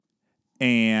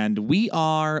And we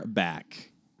are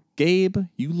back. Gabe,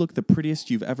 you look the prettiest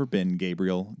you've ever been,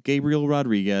 Gabriel. Gabriel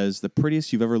Rodriguez, the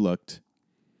prettiest you've ever looked.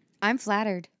 I'm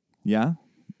flattered. Yeah?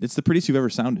 It's the prettiest you've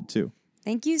ever sounded, too.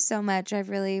 Thank you so much. I've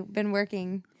really been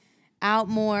working out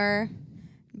more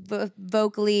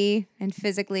vocally and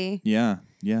physically. Yeah.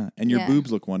 And your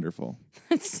boobs look wonderful.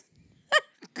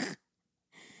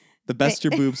 The best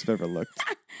your boobs have ever looked.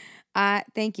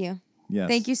 Thank you. Yes.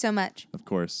 Thank you so much. Of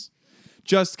course.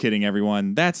 Just kidding,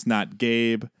 everyone. That's not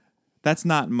Gabe. That's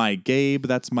not my Gabe.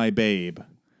 That's my babe.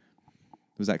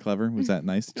 Was that clever? Was that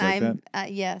nice? Did you like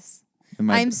that? Yes.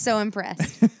 I'm so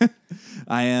impressed.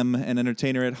 I am an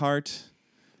entertainer at heart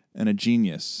and a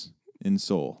genius in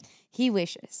soul. He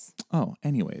wishes. Oh,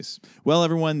 anyways. Well,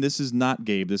 everyone, this is not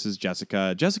Gabe. This is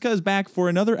Jessica. Jessica is back for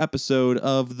another episode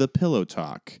of The Pillow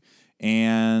Talk.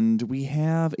 And we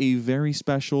have a very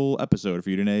special episode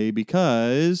for you today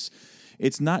because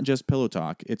it's not just Pillow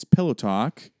Talk. It's Pillow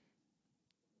Talk.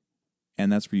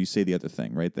 And that's where you say the other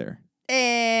thing right there.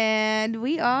 And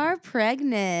we are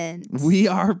pregnant. We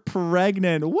are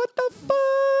pregnant. What the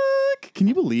fuck? Can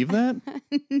you believe that?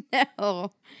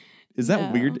 No. Is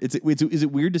that weird? Is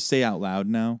it weird to say out loud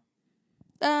now?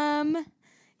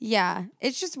 Yeah.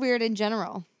 It's just weird in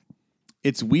general.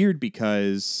 It's weird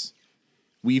because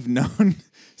we've known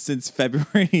since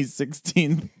February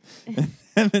 16th.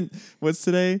 What's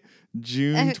today?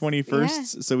 June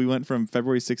 21st. Yeah. So we went from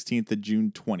February 16th to June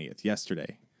 20th.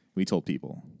 Yesterday, we told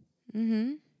people.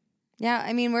 Mm-hmm. Yeah,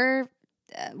 I mean, we're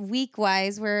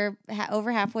week-wise, we're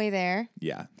over halfway there.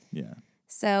 Yeah.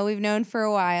 So we've known for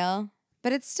a while,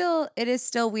 but it is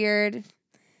still weird.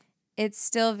 It's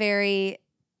very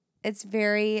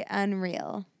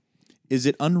unreal. Is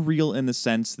it unreal in the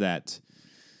sense that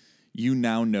you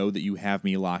now know that you have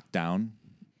me locked down?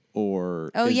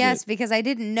 Or yes, because I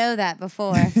didn't know that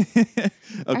before.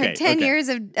 Okay. 10 years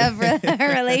of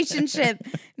a relationship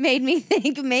made me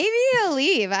think maybe he'll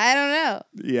leave. I don't know.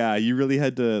 Yeah, you really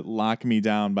had to lock me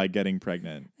down by getting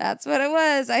pregnant. That's what it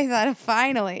was. I thought,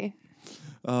 finally.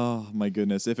 Oh my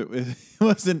goodness! If it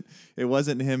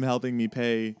wasn't him helping me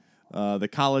pay the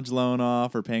college loan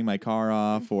off, or paying my car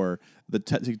off, or the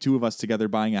two of us together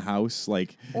buying a house,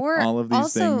 or all of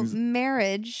these things. Also,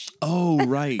 marriage. Oh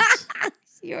right.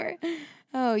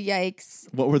 Oh, yikes.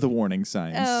 What were the warning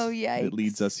signs? Oh, yikes. It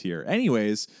leads us here.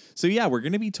 Anyways, so yeah, we're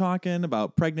going to be talking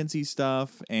about pregnancy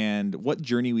stuff and what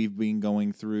journey we've been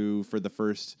going through for the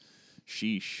first,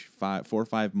 4 or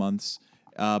 5 months.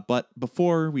 But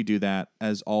before we do that,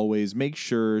 as always, make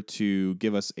sure to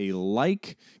give us a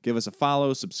like, give us a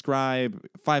follow, subscribe,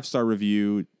 5-star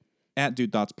review at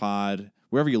Dude Thoughts Pod,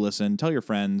 wherever you listen. Tell your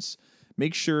friends.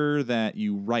 Make sure that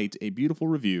you write a beautiful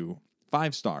review,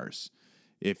 5 stars.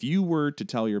 If you were to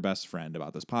tell your best friend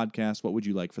about this podcast, what would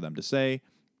you like for them to say?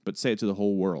 But say it to the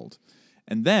whole world.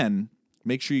 And then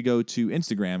make sure you go to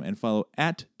Instagram and follow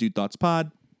at Dude Thoughts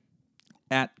Pod,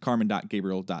 at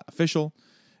Carmen.Gabriel.official,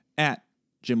 at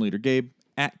Gym Leader Gabe,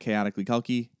 at Chaotically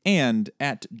Kalki, and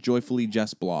at Joyfully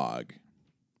Jess Blog.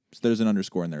 So there's an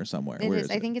underscore in there somewhere. It is.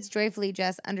 I think it's Joyfully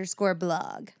Jess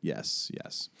 _blog. Yes.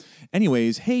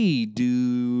 Anyways, hey,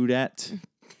 dudette.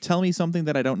 Tell me something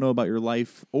that I don't know about your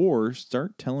life, or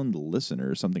start telling the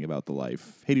listener something about the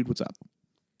life. Hey, dude, what's up?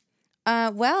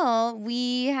 Well,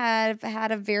 we have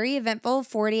had a very eventful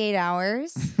 48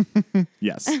 hours.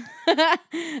 Yes.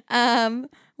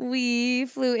 We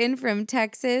flew in from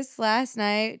Texas last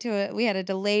night we had a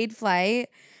delayed flight.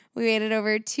 We waited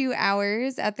over 2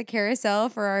 hours at the carousel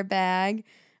for our bag,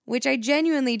 which I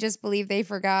genuinely just believe they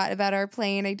forgot about our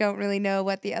plane. I don't really know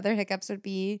what the other hiccups would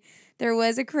be. There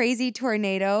was a crazy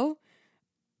tornado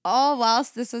all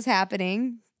whilst this was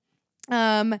happening.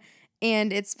 And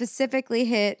it specifically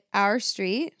hit our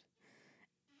street.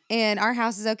 And our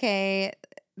house is okay.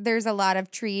 There's a lot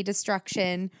of tree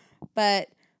destruction. But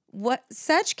what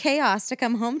such chaos to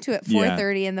come home to at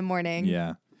 4:30 in the morning.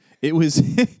 Yeah. It was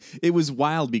it was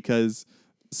wild because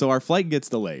our flight gets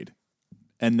delayed.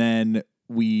 And then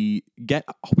we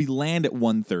land at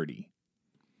 1:30.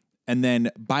 And then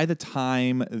by the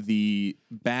time the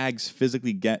bags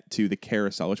physically get to the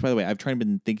carousel, which by the way, I've been trying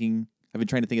to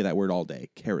think of that word all day,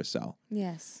 carousel.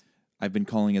 Yes. I've been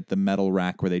calling it the metal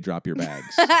rack where they drop your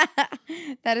bags.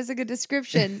 That is a good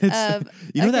description of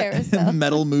that carousel.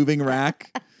 Metal moving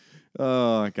rack.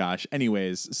 Oh gosh.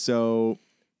 Anyways, so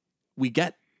we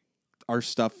get our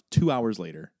stuff 2 hours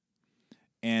later.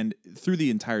 And through the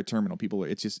entire terminal,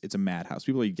 it's a madhouse.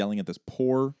 People are yelling at this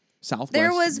poor Southwest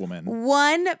there was woman.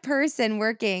 One person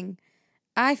working.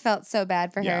 I felt so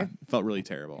bad for her. Yeah, felt really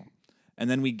terrible. And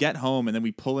then we get home and then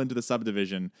we pull into the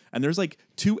subdivision and there's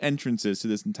 2 entrances to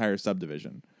this entire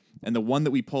subdivision. And the one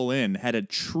that we pull in had a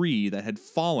tree that had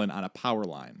fallen on a power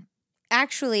line.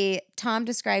 Actually, Tom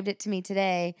described it to me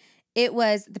today. It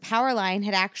was the power line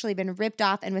had actually been ripped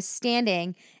off and was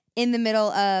standing in the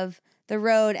middle of the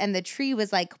road, and the tree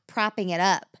was like propping it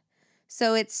up.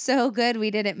 So it's so good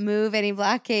we didn't move any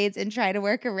blockades and try to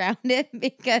work around it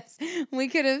because we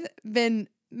could have been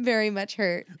very much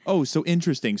hurt. Oh, so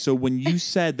interesting. So when you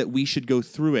said that we should go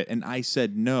through it and I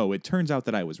said no, it turns out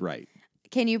that I was right.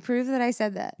 Can you prove that I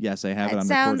said that? Yes, I have it on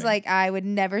sounds recording. like I would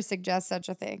never suggest such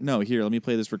a thing. No, here, let me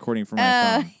play this recording from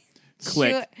my phone.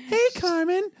 Click. Sure. Hey,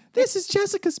 Carmen, this is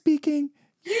Jessica speaking.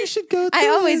 You should go through I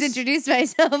always this. introduce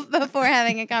myself before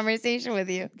having a conversation with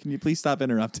you. Can you please stop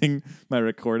interrupting my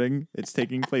recording? It's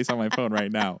taking place on my phone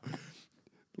right now.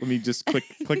 Let me just click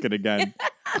it again.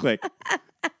 Click.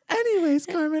 Anyways,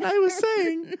 Carmen, I was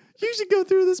saying you should go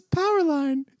through this power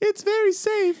line. It's very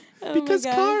safe because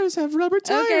God. cars have rubber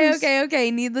tires.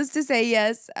 Okay. Needless to say,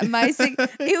 yes. It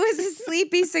was a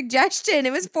sleepy suggestion.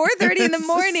 It was 4:30 in the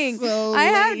morning. So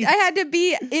I late. had to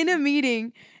be in a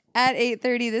meeting at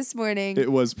 8:30 this morning.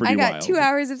 It was pretty I got wild. 2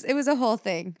 hours of it was a whole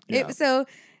thing. Yeah.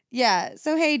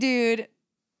 So hey dude,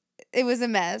 it was a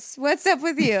mess. What's up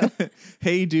with you?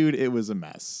 Hey, dude, it was a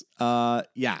mess.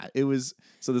 Yeah, it was.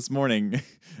 So this morning,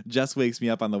 Jess wakes me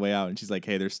up on the way out, and she's like,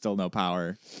 "Hey, there's still no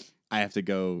power. I have to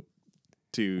go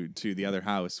to the other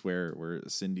house where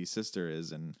Cindy's sister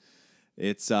is, and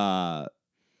it's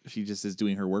she just is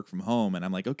doing her work from home." And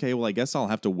I'm like, "Okay, well, I guess I'll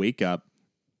have to wake up,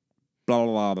 blah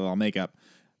blah blah, make up,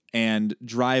 and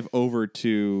drive over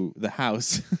to the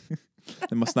house."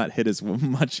 It must not hit as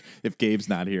much if Gabe's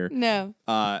not here. No.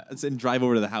 And drive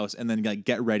over to the house and then like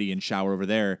get ready and shower over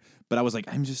there. But I was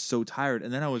like, I'm just so tired.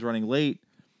 And then I was running late.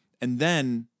 And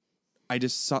then I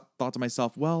just thought to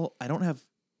myself, well, I don't have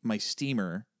my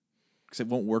steamer because it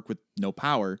won't work with no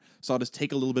power. So I'll just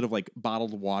take a little bit of like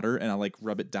bottled water and I'll like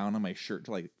rub it down on my shirt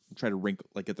to like try to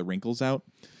get the wrinkles out.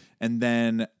 And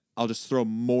then I'll just throw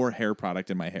more hair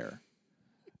product in my hair.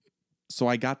 So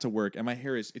I got to work, and my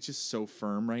hair it's just so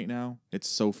firm right now. It's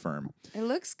so firm. It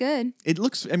looks good. It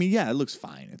looks, I mean, yeah, it looks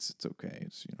fine. It's okay.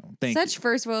 It's, thank you. Such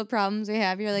first world problems we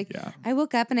have. You're like, Yeah. I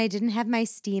woke up and I didn't have my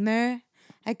steamer.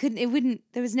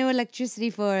 There was no electricity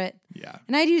for it. Yeah.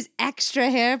 And I'd use extra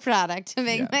hair product to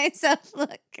make myself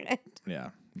look good. Yeah.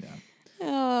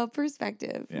 Oh,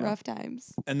 perspective. Yeah. Rough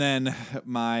times. And then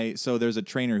so there's a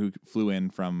trainer who flew in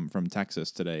from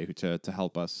Texas today to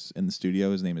help us in the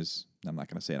studio. His name is, I'm not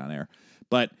going to say it on air.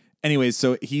 But anyways,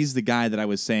 so he's the guy that I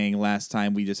was saying last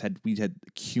time we had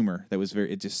humor that was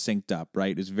it just synced up,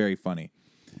 right? It was very funny.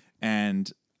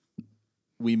 And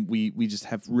we just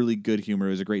have really good humor.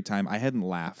 It was a great time. I hadn't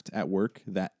laughed at work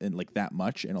that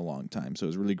much in a long time. So it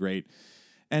was really great.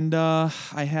 And I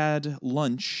had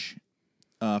lunch.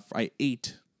 I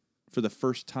ate for the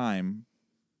first time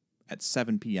at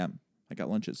 7 p.m. I got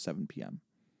lunch at 7 p.m.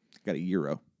 I got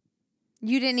 €1.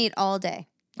 You didn't eat all day.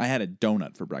 I had a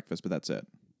donut for breakfast, but that's it.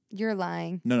 You're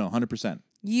lying. No, 100%.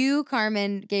 You,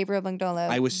 Carmen, Gabriel Bungdolo,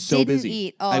 I was so didn't busy.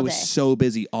 eat all day. I was so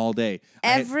busy all day.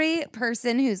 Every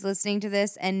person who's listening to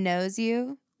this and knows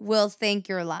you will think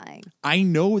you're lying. I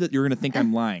know that you're going to think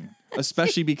I'm lying,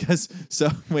 especially because,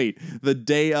 the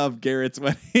day of Garrett's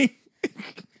wedding.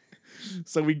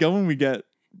 So we go and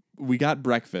we got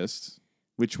breakfast,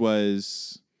 which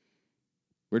was,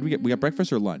 where did we get? We got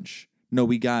breakfast or lunch? No,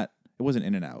 it wasn't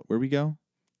In-N-Out. Where'd we go?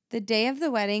 The day of the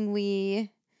wedding, where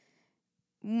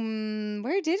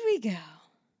did we go?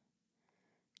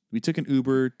 We took an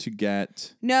Uber to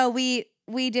get. No, we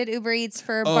did Uber Eats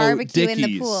for barbecue in the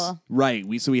Dickies. pool. Right.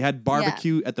 We had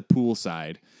barbecue at the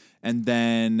poolside, and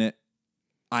then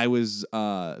I was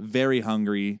very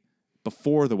hungry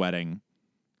before the wedding.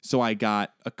 So I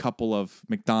got a couple of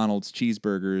McDonald's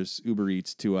cheeseburgers, Uber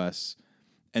Eats to us.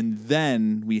 And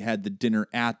then we had the dinner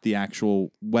at the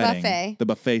actual wedding. Buffet. The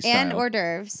buffet style. And hors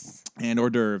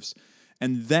d'oeuvres.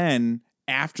 And then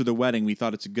after the wedding, we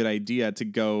thought it's a good idea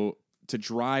to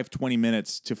drive 20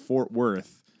 minutes to Fort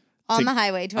Worth. On the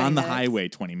highway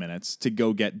 20 minutes to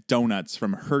go get donuts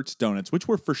from Hertz Donuts, which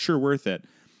were for sure worth it.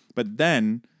 But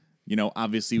then,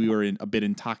 obviously we were a bit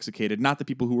intoxicated. Not the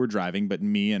people who were driving, but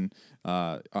me and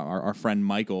our friend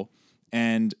Michael.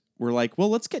 And we're like, well,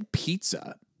 let's get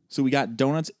pizza. So we got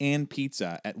donuts and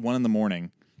pizza at 1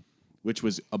 a.m, which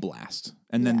was a blast.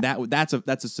 And then that's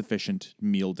a sufficient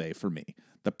meal day for me.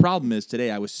 The problem is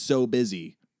today I was so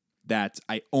busy that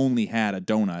I only had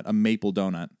a maple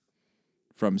donut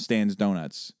from Stan's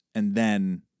Donuts, and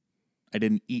then I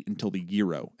didn't eat until the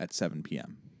gyro at 7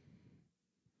 p.m.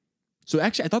 So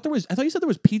actually, I thought you said there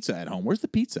was pizza at home. Where's the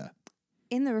pizza?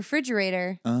 In the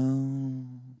refrigerator. Oh.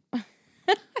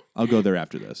 I'll go there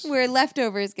after this. Where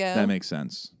leftovers go. That makes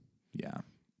sense. Yeah.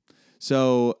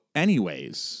 So,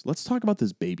 anyways, let's talk about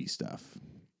this baby stuff.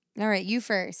 All right, you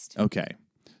first. Okay.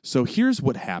 So here's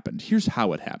what happened. Here's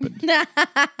how it happened.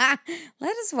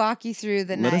 Let us walk you through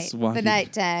the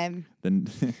nighttime. Then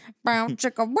Bow,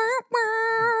 chicka, wow,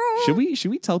 wow. should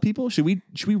we tell people? Should we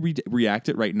react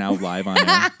it right now live on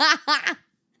air?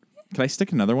 Can I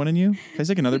stick another one in you? Can I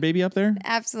stick another baby up there?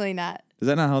 Absolutely not. Is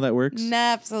that not how that works? No,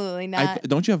 absolutely not.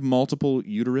 Don't you have multiple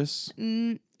uterus?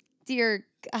 Dear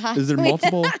God. Is there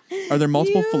multiple? Are there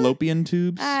multiple fallopian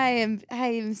tubes? I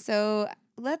am so.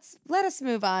 Let us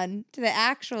move on to the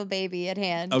actual baby at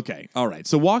hand. Okay. All right.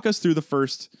 So walk us through the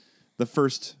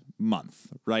first month,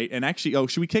 right? And actually,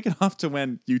 should we kick it off to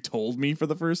when you told me for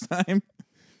the first time?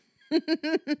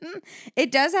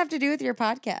 It does have to do with your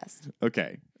podcast.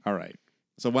 Okay. All right.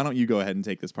 So why don't you go ahead and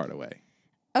take this part away?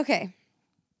 Okay.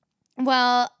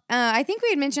 Well, I think we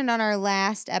had mentioned on our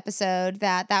last episode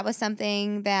that was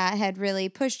something that had really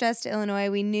pushed us to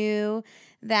Illinois. We knew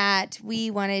that we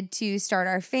wanted to start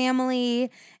our family,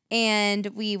 and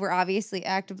we were obviously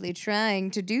actively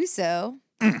trying to do so.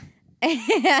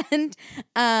 And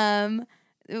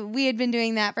we had been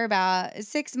doing that for about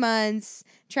 6 months,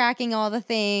 tracking all the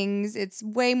things. It's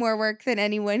way more work than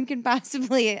anyone can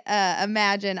possibly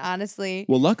imagine, honestly.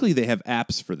 Well, luckily they have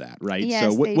apps for that, right?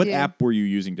 Yes, so what do. app were you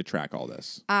using to track all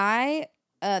this?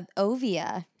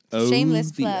 Ovia.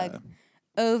 Shameless plug.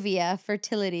 Ovia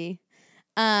Fertility.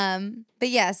 But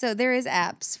yeah, so there is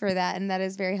apps for that, and that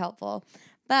is very helpful.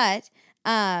 But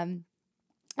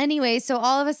anyway, so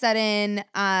all of a sudden,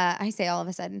 I say all of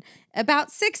a sudden,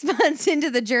 about 6 months into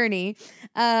the journey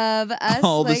of us,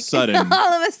 all of a sudden,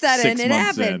 it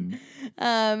happened.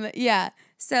 Yeah.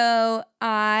 So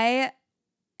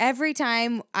every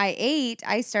time I ate,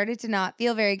 I started to not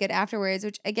feel very good afterwards,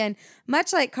 which again,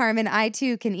 much like Carmen, I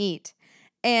too can eat,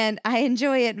 and I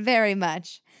enjoy it very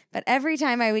much. But every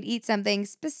time I would eat something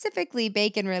specifically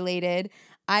bacon related,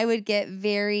 I would get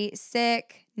very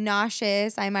sick,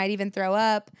 nauseous. I might even throw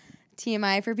up.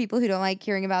 TMI for people who don't like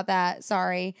hearing about that.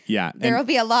 Sorry. Yeah. There will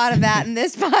be a lot of that in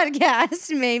this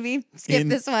podcast. Maybe skip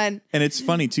this one. And it's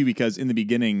funny too, because in the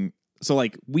beginning, so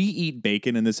like we eat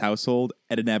bacon in this household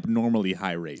at an abnormally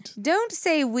high rate. Don't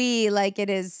say we like it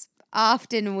is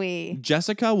often we.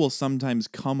 Jessica will sometimes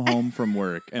come home from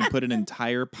work and put an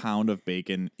entire pound of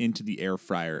bacon into the air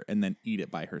fryer and then eat it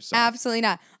by herself. Absolutely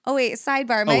not. Oh, wait,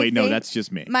 sidebar. No, that's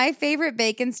just me. My favorite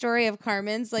bacon story of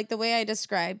Carmen's, like the way I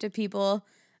describe to people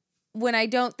when I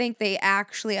don't think they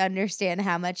actually understand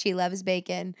how much he loves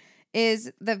bacon,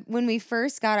 is when we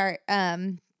first got our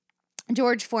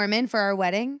George Foreman for our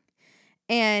wedding,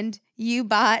 and you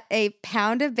bought a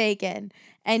pound of bacon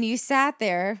and you sat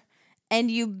there and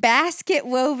you basket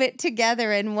wove it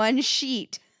together in one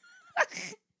sheet.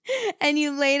 And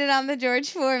you laid it on the George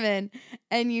Foreman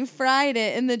and you fried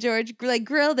it in the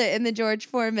grilled it in the George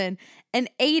Foreman and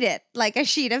ate it like a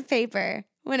sheet of paper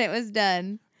when it was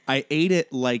done. I ate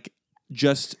it like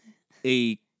just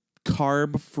a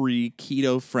carb-free,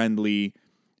 keto-friendly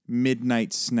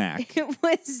midnight snack. It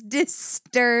was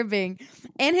disturbing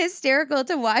and hysterical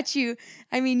to watch you.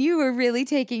 I mean, you were really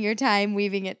taking your time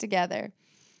weaving it together.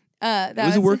 It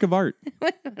was a work of art.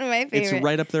 One of my favorite. It's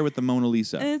right up there with the Mona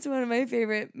Lisa. It's one of my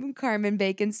favorite Carmen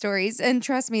Bacon stories. And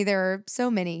trust me, there are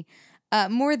so many.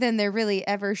 More than there really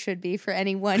ever should be for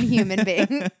any one human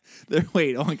being.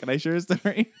 Wait, can I share a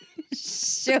story?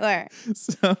 Sure.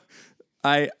 So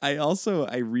I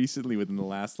recently, within the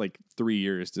last 3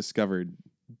 years, discovered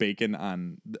bacon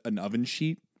on an oven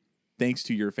sheet thanks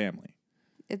to your family.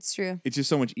 It's true. It's just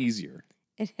so much easier.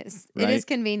 It is. Right? It is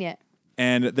convenient.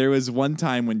 And there was one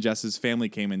time when Jess's family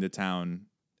came into town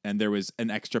and there was an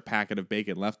extra packet of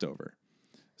bacon left over.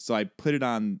 So I put it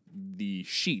on the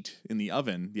sheet in the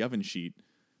oven sheet,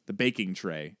 the baking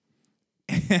tray.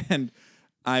 And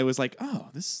I was like, oh,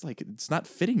 this is it's not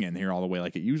fitting in here all the way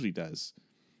like it usually does.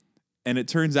 And it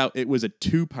turns out it was a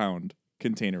 2-pound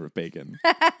container of bacon.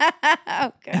 Oh,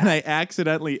 God. And I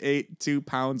accidentally ate 2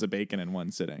 pounds of bacon in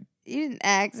one sitting. You didn't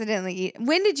accidentally eat.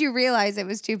 When did you realize it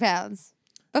was 2 pounds?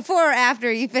 Before or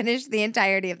after you finished the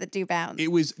entirety of the 2 pounds?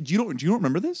 It was. Do you don't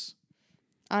remember this?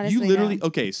 Honestly, you literally. no.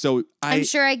 Okay, so I'm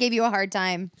sure I gave you a hard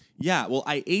time. Yeah, well,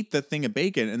 I ate the thing of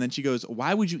bacon, and then she goes,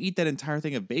 "Why would you eat that entire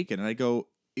thing of bacon?" And I go,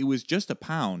 "It was just a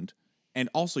pound, and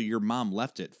also your mom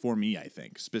left it for me. I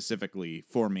think specifically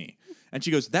for me." And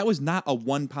she goes, "That was not a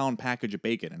 1-pound package of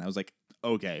bacon." And I was like,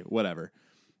 "Okay, whatever."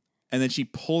 And then she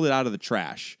pulled it out of the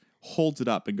trash, holds it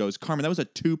up, and goes, "Carmen, that was a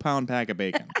 2-pound pack of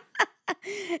bacon."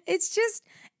 It's just,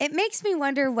 it makes me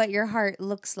wonder what your heart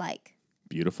looks like.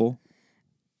 Beautiful.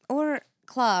 Or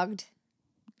clogged.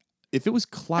 If it was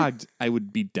clogged, I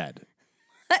would be dead.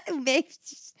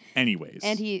 Anyways.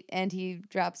 And he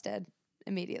drops dead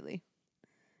immediately.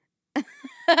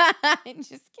 I'm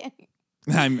just kidding.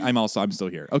 I'm still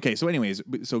here. Okay, so anyways,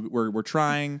 so we're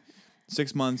trying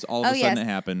 6 months, all of a sudden it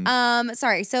happened.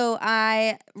 Sorry. So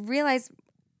I realized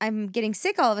I'm getting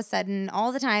sick all of a sudden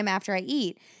all the time after I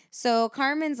eat. So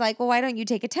Carmen's like, well, why don't you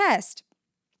take a test?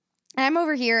 I'm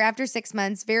over here after 6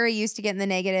 months, very used to getting the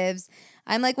negatives.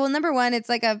 I'm like, well, number one, it's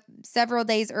like a several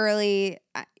days early.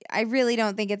 I really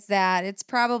don't think it's that. It's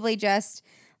probably just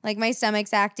like my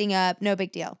stomach's acting up. No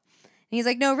big deal. And he's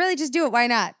like, no, really, just do it. Why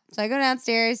not? So I go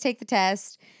downstairs, take the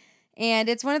test. And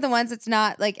it's one of the ones that's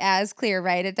not like as clear,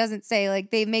 right? It doesn't say like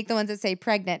they make the ones that say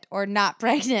pregnant or not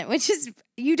pregnant, which is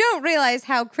you don't realize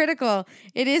how critical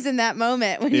it is in that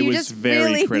moment when you just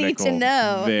really need to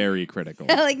know. Very critical.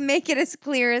 Like make it as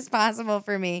clear as possible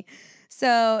for me.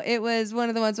 So it was one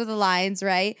of the ones with the lines,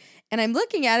 right? And I'm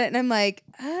looking at it and I'm like,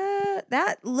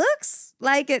 that looks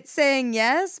like it's saying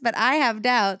yes, but I have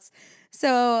doubts.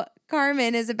 So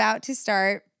Carmen is about to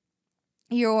start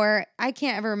I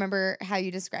can't ever remember how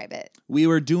you describe it. We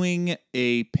were doing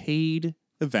a paid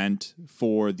event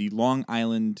for the Long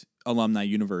Island Alumni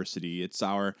University. It's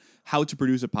our How to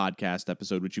Produce a Podcast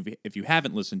episode, which if you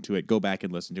haven't listened to it, go back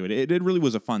and listen to it. It really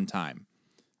was a fun time.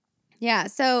 Yeah,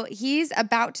 so he's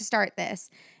about to start this.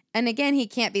 And again, he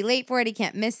can't be late for it. He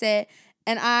can't miss it.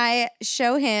 And I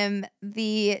show him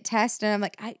the test and I'm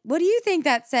like, what do you think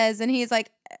that says? And he's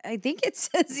like, I think it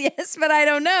says yes, but I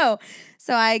don't know.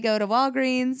 So I go to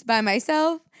Walgreens by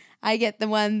myself. I get the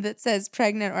one that says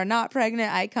pregnant or not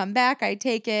pregnant. I come back, I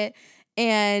take it,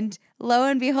 and lo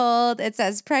and behold, it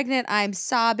says pregnant. I'm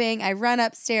sobbing. I run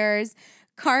upstairs.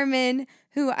 Carmen,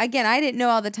 who, again, I didn't know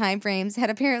all the time frames, had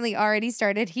apparently already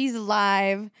started. He's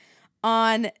live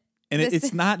on. And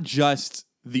it's not just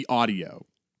the audio.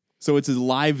 So it's a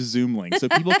live Zoom link. So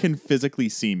people can physically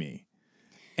see me.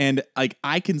 And like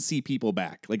I can see people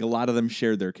back. Like a lot of them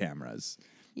shared their cameras.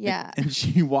 Yeah. And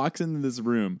she walks into this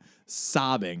room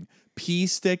sobbing, pee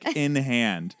stick in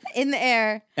hand. In the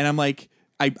air. And I'm like,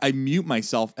 I mute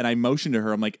myself and I motion to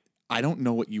her. I'm like, I don't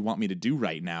know what you want me to do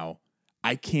right now.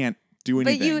 I can't do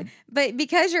anything. But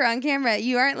because you're on camera,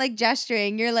 you aren't like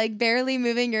gesturing. You're like barely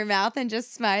moving your mouth and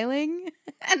just smiling.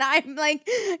 And I'm like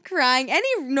crying. Any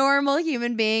normal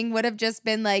human being would have just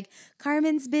been like,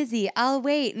 Carmen's busy. I'll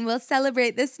wait and we'll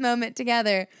celebrate this moment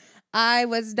together. I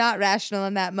was not rational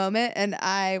in that moment and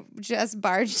I just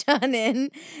barged on in.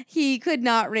 He could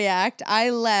not react. I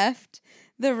left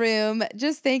the room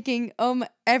just thinking,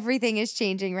 everything is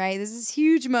changing, right? This is a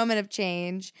huge moment of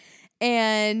change.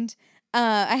 And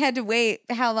I had to wait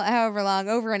however long,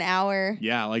 over an hour.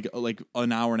 Yeah, like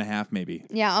an hour and a half maybe.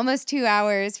 Yeah, almost 2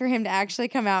 hours for him to actually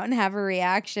come out and have a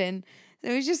reaction.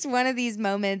 It was just one of these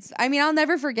moments. I mean, I'll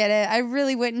never forget it. I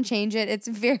really wouldn't change it.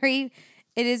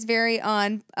 It is very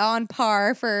on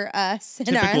par for us in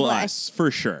our life. Typical us,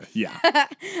 for sure.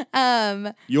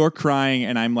 Yeah. You're crying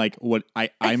and I'm like, what?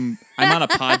 I'm on a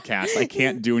podcast. I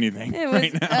can't do anything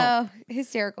right now.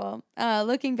 Hysterical.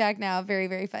 Looking back now, very,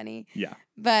 very funny. Yeah.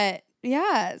 But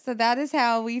yeah, so that is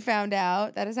how we found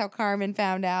out. That is how Carmen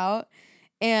found out.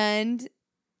 And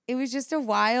it was just a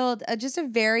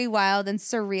very wild and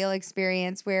surreal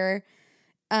experience where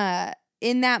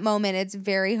in that moment, it's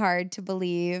very hard to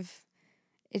believe.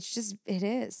 It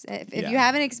is. If you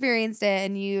haven't experienced it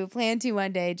and you plan to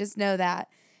one day, just know that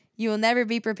you will never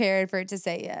be prepared for it to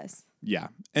say yes. Yeah.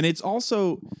 And it's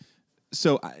also,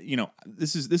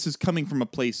 this is coming from a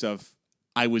place of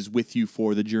I was with you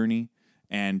for the journey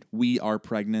and we are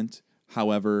pregnant.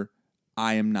 However,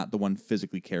 I am not the one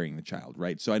physically carrying the child,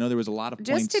 right? So I know there was a lot of points.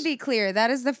 Just to be clear, that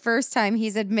is the first time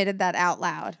he's admitted that out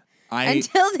loud.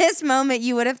 Until this moment,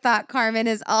 you would have thought Carmen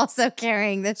is also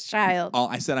carrying this child.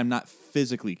 I said I'm not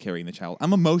physically carrying the child.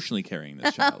 I'm emotionally carrying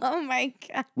this child. Oh, my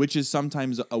God. Which is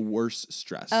sometimes a worse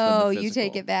stress Oh, than the you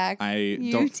take it back.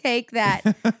 You take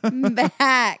that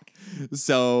back.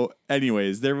 So,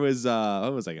 anyways, there was,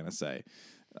 what was I going to say?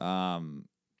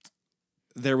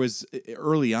 There was,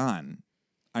 early on,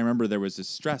 I remember there was this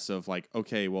stress of like,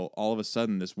 okay, well, all of a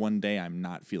sudden, this one day I'm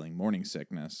not feeling morning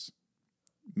sickness.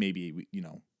 Maybe,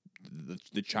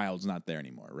 the child's not there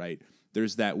anymore, right?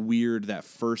 There's that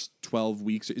first 12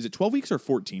 weeks. Is it 12 weeks or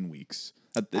 14 weeks?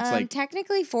 It's like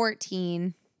technically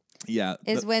 14. Yeah.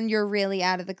 Is when you're really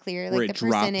out of the clear. Like the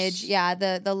percentage,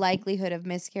 the likelihood of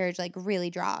miscarriage like really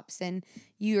drops. And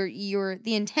the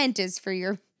intent is for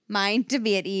your mind to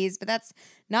be at ease, but that's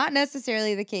not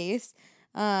necessarily the case.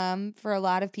 For a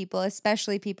lot of people,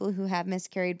 especially people who have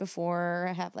miscarried before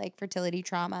or have like fertility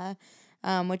trauma,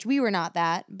 which we were not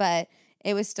that, but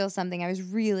it was still something I was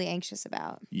really anxious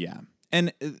about. Yeah.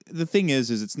 And the thing is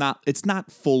it's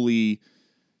not fully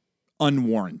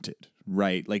unwarranted,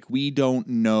 right? Like, we don't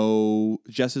know,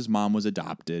 Jess's mom was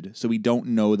adopted, so we don't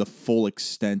know the full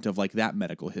extent of like that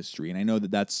medical history. And I know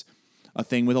that that's a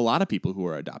thing with a lot of people who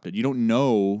are adopted. You don't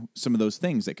know some of those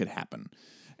things that could happen.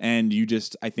 And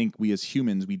I think we as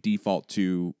humans, we default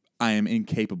to, I am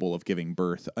incapable of giving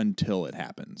birth until it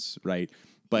happens, right?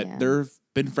 But there have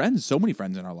been so many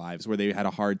friends in our lives where they had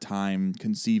a hard time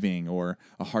conceiving or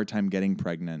a hard time getting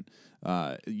pregnant.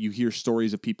 You hear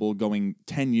stories of people going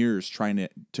 10 years trying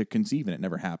to conceive and it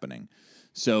never happening.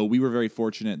 So we were very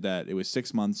fortunate that it was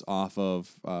 6 months off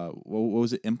of, what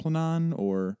was it, Implanon,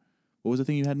 or what was the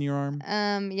thing you had in your arm?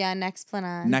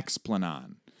 Nexplanon.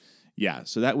 Nexplanon. Yeah,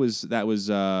 so that was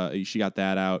she got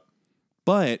that out.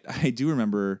 But I do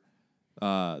remember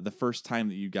the first time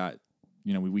that you got,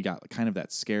 we got kind of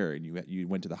that scare and you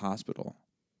went to the hospital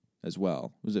as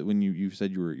well. Was it when you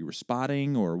said you were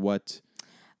spotting or what?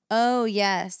 Oh,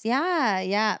 yes.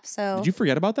 Yeah. So did you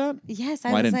forget about that? Yes,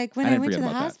 I was like, when I went to the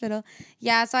hospital.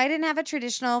 Yeah, so I didn't have a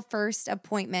traditional first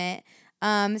appointment.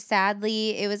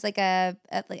 Sadly, it was like I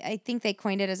think they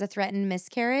coined it as a threatened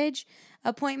miscarriage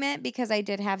appointment because I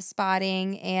did have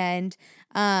spotting and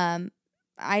I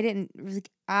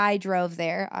drove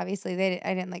there. Obviously,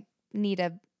 I didn't like need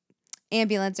a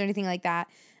ambulance or anything like that.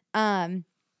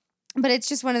 But it's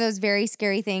just one of those very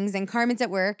scary things. And Carmen's at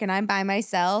work and I'm by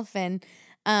myself. And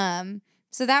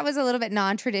so that was a little bit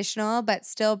non-traditional, but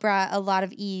still brought a lot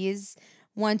of ease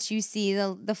once you see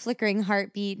the flickering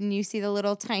heartbeat and you see the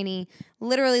little tiny,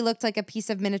 literally looked like a piece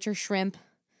of miniature shrimp.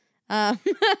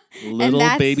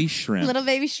 Little baby shrimp. Little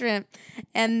baby shrimp.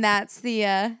 And that's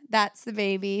the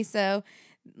baby. So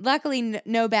luckily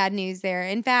no bad news there.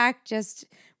 In fact,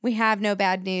 we have no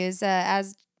bad news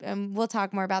as we'll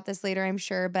talk more about this later, I'm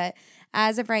sure. But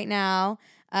as of right now,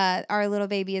 our little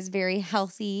baby is very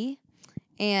healthy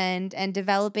and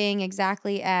developing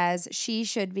exactly as she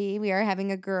should be. We are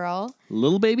having a girl.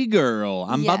 Little baby girl.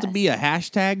 I'm about to be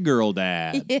a #girl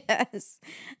dad. Yes.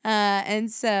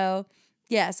 And so,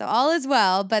 so all is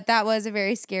well, but that was a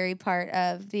very scary part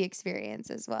of the experience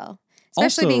as well.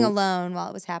 Especially being alone while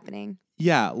it was happening.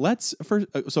 Yeah,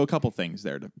 so a couple things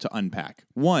there to unpack.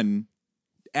 One,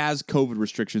 as COVID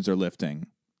restrictions are lifting,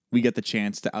 we get the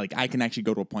chance to, I can actually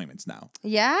go to appointments now.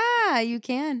 Yeah, you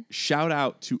can. Shout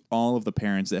out to all of the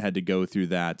parents that had to go through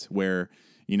that where,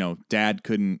 dad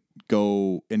couldn't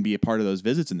go and be a part of those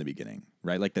visits in the beginning,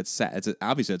 right? Like, that's sad.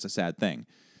 Obviously, it's a sad thing.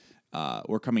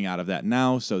 We're coming out of that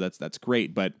now, so that's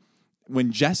great. But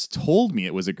when Jess told me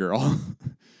it was a girl,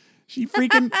 she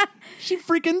freaking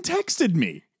texted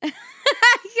me.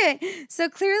 Okay, so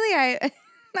clearly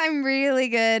I'm really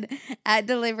good at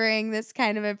delivering this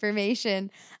kind of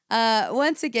information.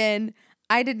 Once again,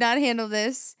 I did not handle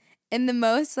this in the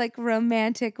most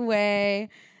romantic way.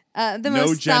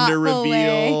 No gender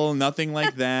reveal, nothing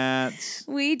like that.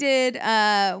 We did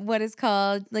what is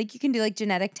called you can do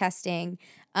genetic testing.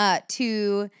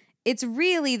 It's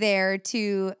really there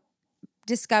to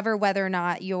discover whether or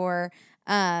not your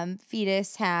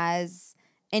fetus has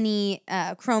any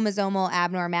chromosomal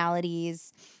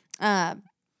abnormalities,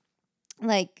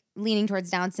 like leaning towards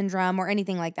Down syndrome or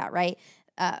anything like that, right?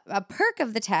 A perk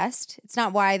of the test, it's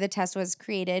not why the test was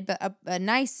created, but a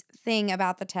nice thing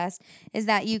about the test is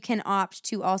that you can opt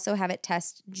to also have it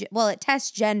it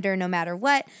tests gender no matter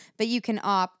what, but you can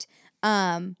opt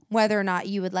whether or not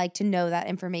you would like to know that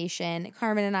information.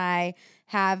 Carmen and I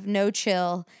have no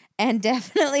chill and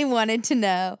definitely wanted to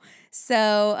know.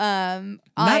 So,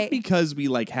 not because we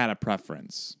had a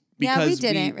preference. Yeah, we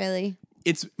didn't really.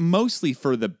 It's mostly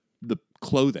for the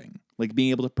clothing,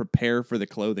 being able to prepare for the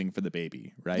clothing for the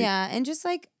baby, right? Yeah, and just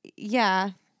I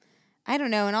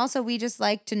don't know. And also we just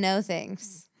like to know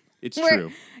things. It's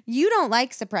true. You don't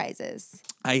like surprises.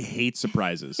 I hate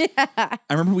surprises. Yeah. I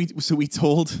remember we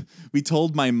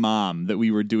told my mom that we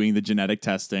were doing the genetic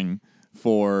testing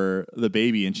for the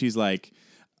baby, and she's like,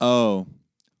 "Oh,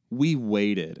 we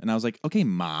waited." And I was like, "Okay,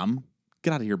 Mom,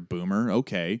 get out of here, boomer."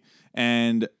 Okay.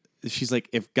 And she's like,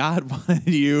 "If God wanted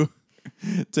you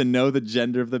to know the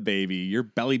gender of the baby, your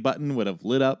belly button would have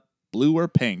lit up blue or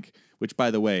pink." Which,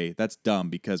 by the way, that's dumb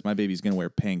because my baby's going to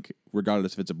wear pink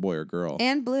regardless if it's a boy or girl.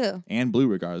 And blue. And blue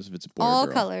regardless if it's a boy or girl. All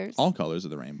colors. All colors of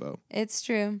the rainbow. It's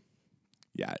true.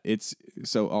 Yeah, it's...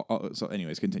 So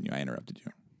anyways, continue. I interrupted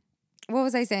you. What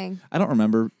was I saying? I don't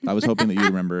remember. I was hoping that you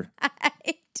remember. I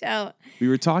don't. We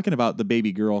were talking about the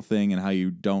baby girl thing and how you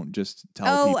don't just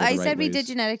tell people the right I said we ways. did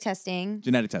genetic testing.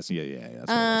 Genetic testing, yeah. That's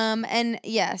what it was. And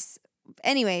yes.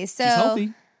 Anyway, so... She's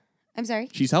healthy. I'm sorry?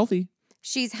 She's healthy.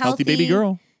 She's healthy. Healthy baby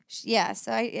girl. Yeah,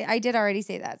 so I did already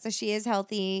say that. So she is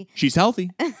healthy. She's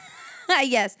healthy.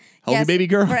 Yes. Healthy baby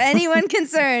girl. For anyone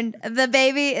concerned, the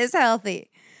baby is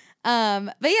healthy.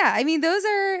 But yeah, I mean,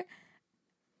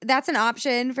 that's an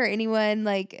option for anyone,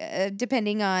 like,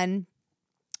 depending on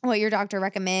what your doctor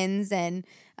recommends and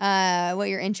what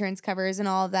your insurance covers and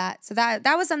all of that. So that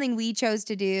was something we chose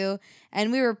to do,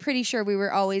 and we were pretty sure we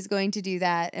were always going to do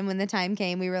that. And when the time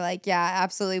came, we were like, yeah,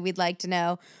 absolutely, we'd like to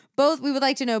know both. We would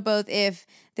like to know both if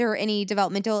there are any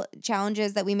developmental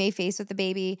challenges that we may face with the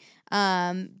baby,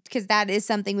 because that is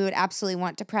something we would absolutely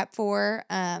want to prep for,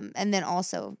 and then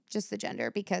also just the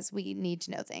gender, because we need to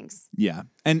know things. Yeah.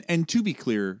 And to be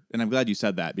clear, and I'm glad you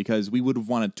said that, because we would have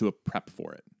wanted to prep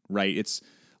for it, right? It's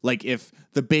like if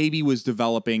the baby was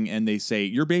developing and they say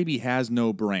your baby has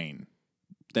no brain,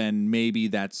 then maybe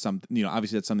that's something,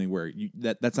 obviously that's something where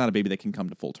that's not a baby that can come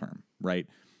to full term, right?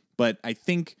 But I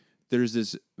think there's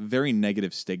this very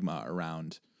negative stigma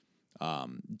around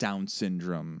Down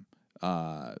syndrome.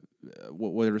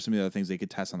 What are some of the other things they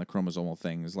could test on the chromosomal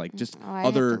things, like just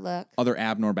other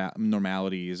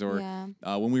abnormalities, or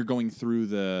when we were going through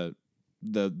the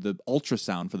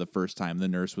ultrasound for the first time, the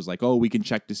nurse was like, "Oh, we can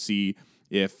check to see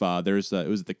if it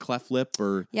was the cleft lip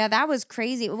or." Yeah, that was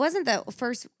crazy. It wasn't the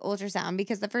first ultrasound,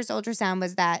 because the first ultrasound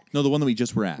was that. No, the one that we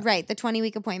just were at. Right, the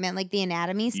 20-week appointment, like the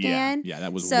anatomy scan. Yeah,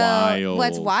 that was wild.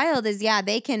 What's wild is,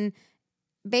 they can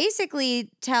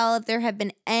basically tell if there have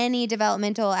been any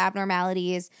developmental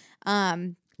abnormalities.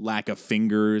 Lack of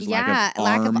fingers, lack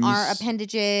of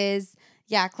appendages.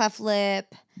 Yeah, cleft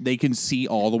lip. They can see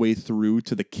all the way through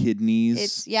to the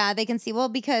kidneys. They can see, well,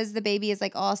 because the baby is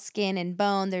like all skin and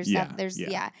bone.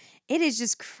 It is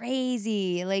just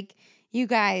crazy. Like, you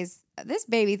guys, this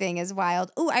baby thing is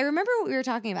wild. Oh, I remember what we were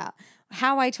talking about.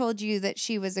 How I told you that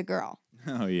she was a girl.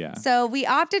 Oh, yeah. So we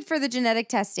opted for the genetic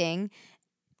testing,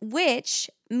 which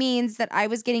means that I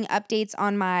was getting updates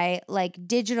on my like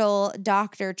digital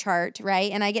doctor chart,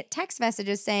 right? And I get text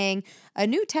messages saying a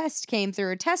new test came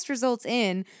through, test results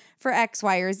in for X,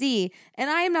 Y, or Z. And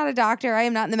I am not a doctor. I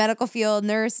am not in the medical field,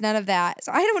 nurse, none of that.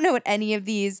 So I don't know what any of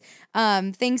these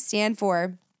things stand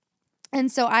for. And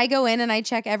so I go in and I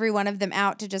check every one of them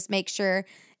out to just make sure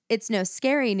it's no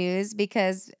scary news,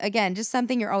 because again, just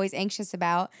something you're always anxious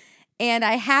about. And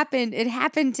it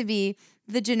happened to be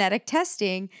the genetic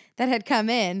testing that had come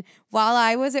in while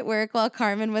I was at work, while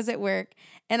Carmen was at work.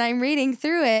 And I'm reading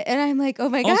through it and I'm like, oh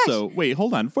my gosh. Also, wait,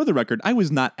 hold on. For the record, I was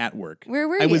not at work. Where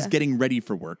were you? I was getting ready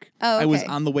for work. Oh, okay. I was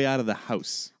on the way out of the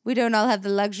house. We don't all have the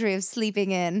luxury of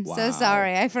sleeping in. Wow. So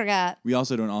sorry, I forgot. We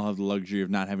also don't all have the luxury of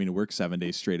not having to work 7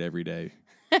 days straight every day.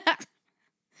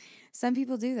 Some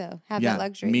people do, though, have that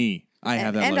luxury. Me. I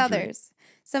have that luxury. And others.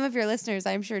 Some of your listeners,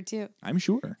 I'm sure, too. I'm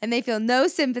sure. And they feel no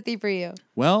sympathy for you.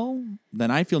 Well,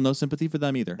 then I feel no sympathy for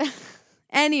them either.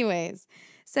 Anyways,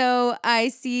 so I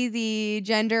see the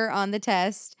gender on the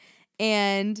test,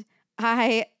 and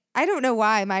I don't know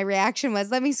why my reaction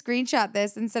was, let me screenshot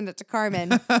this and send it to Carmen.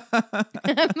 But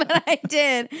I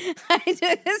did. I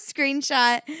took a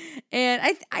screenshot, and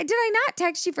did I not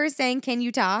text you first saying, can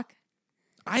you talk?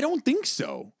 I don't think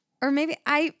so. Or maybe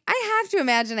I have to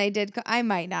imagine I did. I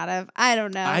might not have. I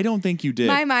don't know. I don't think you did.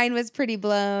 My mind was pretty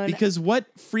blown. Because what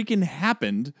freaking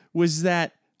happened was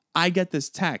that I get this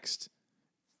text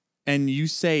and you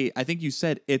say, I think you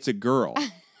said it's a girl,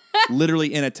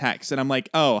 literally in a text. And I'm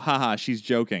like, oh, haha, she's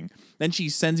joking. Then she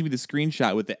sends me the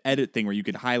screenshot with the edit thing where you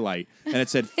could highlight and it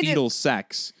said fetal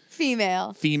sex.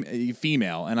 Female.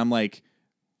 Female. And I'm like,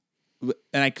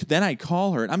 and then I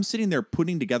call her and I'm sitting there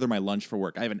putting together my lunch for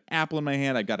work. I have an apple in my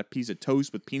hand. I've got a piece of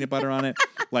toast with peanut butter on it.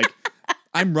 Like,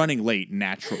 I'm running late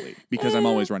naturally because I'm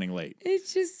always running late.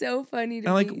 It's just so funny to me.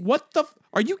 I'm like, what the?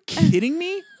 Are you kidding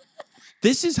me?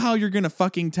 This is how you're going to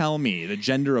fucking tell me the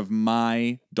gender of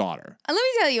my daughter. Let me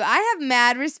tell you, I have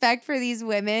mad respect for these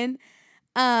women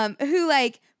who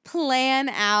like plan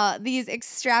out these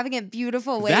extravagant,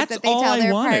 beauul ways that they tell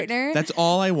their partner. That's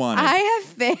all I wanted. I have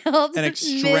failed an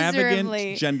extravagant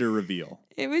miserably. Gender reveal.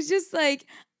 It was just like,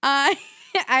 I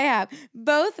have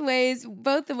both ways,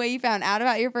 both the way you found out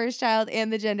about your first child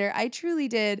and the gender. I truly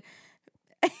did.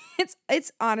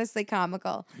 It's honestly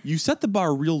comical. You set the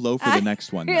bar real low for the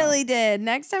next one. Really did.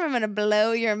 Next time I'm gonna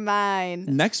blow your mind.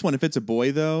 Next one, if it's a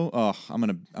boy though, I'm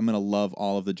gonna love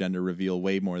all of the gender reveal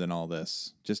way more than all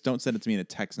this. Just don't send it to me in a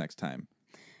text next time.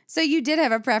 So you did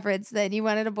have a preference then? You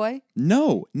wanted a boy?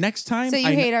 No. Next time. So you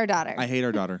hate our daughter? I hate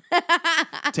our daughter.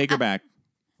 Take her back.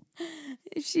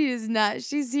 She is not.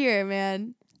 She's here,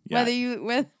 man. Yeah. Whether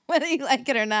you like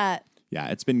it or not. Yeah,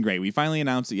 it's been great. We finally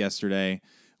announced it yesterday.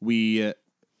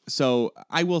 So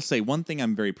I will say one thing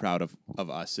I'm very proud of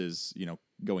us is,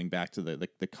 going back to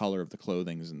the color of the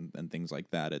clothing and things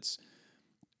like that.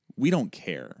 We don't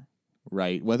care,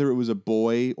 right? Whether it was a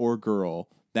boy or girl,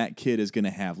 that kid is going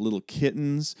to have little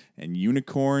kittens and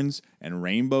unicorns and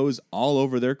rainbows all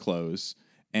over their clothes.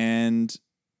 And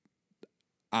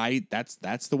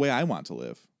that's the way I want to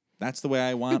live. That's the way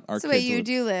I want our That's the kids way to you live.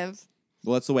 do live.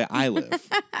 Well, that's the way I live.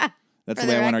 That's For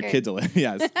the way the I want our record. kid to live.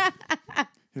 Yes.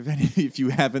 If you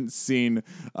haven't seen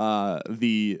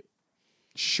the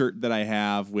shirt that I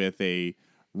have with a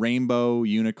rainbow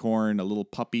unicorn, a little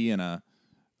puppy, and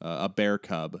a bear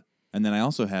cub, and then I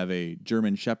also have a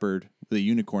German Shepherd with a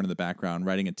unicorn in the background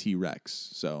riding a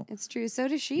T-Rex. So It's true. So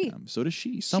does she. so does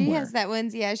she somewhere. She has that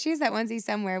onesie. Yeah, she has that onesie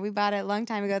somewhere. We bought it a long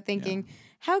time ago thinking,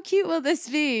 how cute will this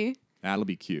be? That'll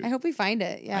be cute. I hope we find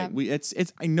it. Yeah.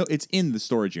 I know it's in the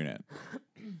storage unit.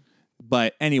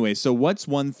 But anyway, so what's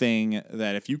one thing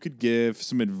that if you could give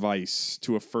some advice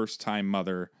to a first-time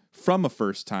mother from a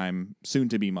first-time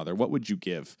soon-to-be mother, what would you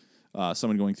give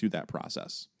someone going through that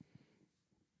process?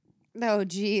 Oh,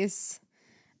 geez.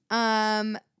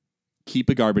 Keep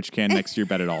a garbage can next to your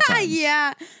bed at all times.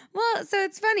 Yeah. Well, so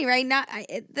it's funny, right?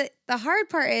 The hard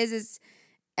part is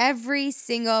every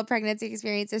single pregnancy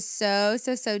experience is so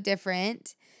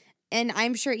different. And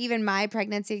I'm sure even my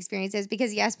pregnancy experiences,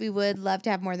 because yes, we would love to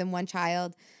have more than one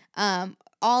child.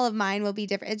 All of mine will be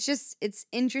different. It's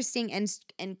interesting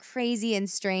and crazy and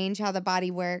strange how the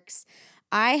body works.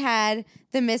 I had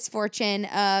the misfortune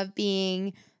of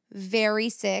being very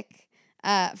sick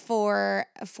for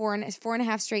four and a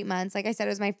half straight months. Like I said,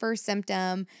 it was my first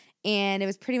symptom, and it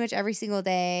was pretty much every single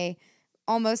day,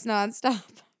 almost nonstop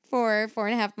for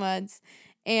 4.5 months.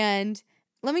 And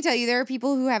let me tell you, there are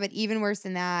people who have it even worse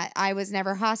than that. I was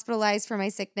never hospitalized for my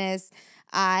sickness.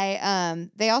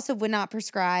 They also would not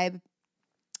prescribe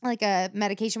like a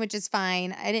medication, which is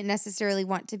fine. I didn't necessarily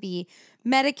want to be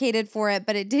medicated for it,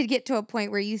 but it did get to a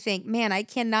point where you think, man, I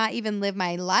cannot even live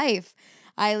my life.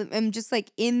 I am just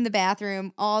like in the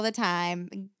bathroom all the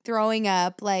time, throwing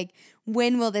up. Like,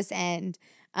 when will this end?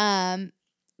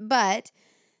 But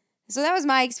so that was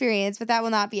my experience, but that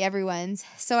will not be everyone's.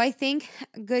 So I think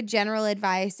good general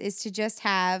advice is to just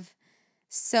have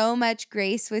so much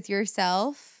grace with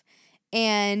yourself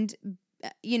and,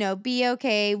 be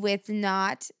okay with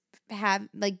not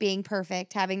being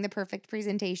perfect, having the perfect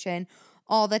presentation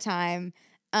all the time.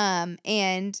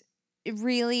 And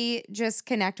really just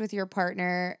connect with your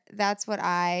partner. That's what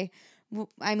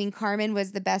Carmen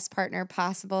was the best partner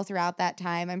possible throughout that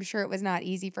time. I'm sure it was not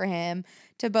easy for him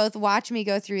to both watch me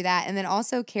go through that and then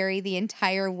also carry the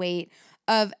entire weight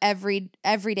of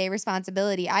everyday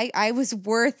responsibility. I was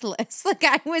worthless. Like,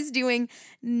 I was doing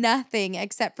nothing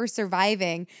except for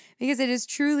surviving because it is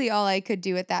truly all I could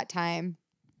do at that time.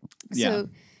 Yeah. So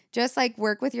just like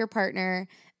work with your partner.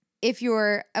 If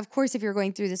you're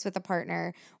going through this with a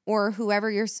partner or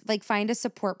whoever you're like, find a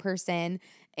support person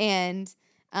and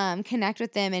connect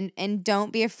with them and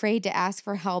don't be afraid to ask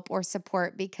for help or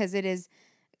support, because it is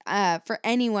for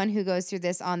anyone who goes through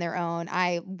this on their own.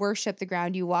 I worship the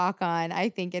ground you walk on. I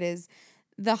think it is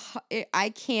I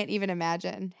can't even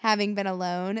imagine having been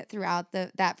alone throughout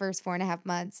that first 4.5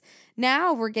 months.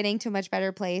 Now we're getting to a much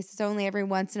better place. It's only every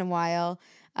once in a while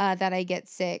that I get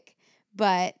sick,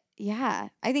 but yeah,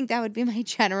 I think that would be my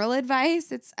general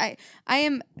advice. I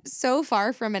am so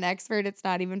far from an expert. It's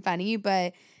not even funny,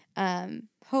 but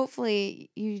hopefully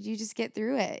you just get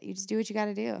through it. You just do what you got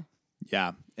to do.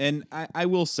 Yeah. And I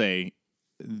will say,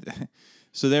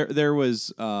 so there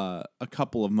was a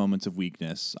couple of moments of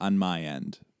weakness on my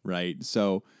end, right?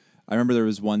 So I remember there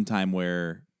was one time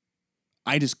where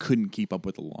I just couldn't keep up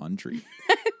with the laundry.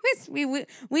 we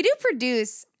do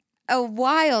produce a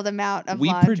wild amount of we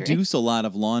laundry. produce a lot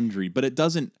of laundry, but it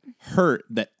doesn't hurt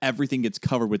that everything gets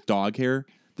covered with dog hair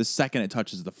the second it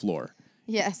touches the floor.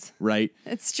 Yes. Right?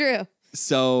 It's true.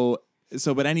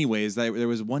 But anyways, there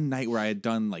was one night where I had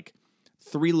done like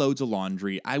 3 loads of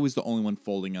laundry. I was the only one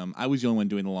folding them. I was the only one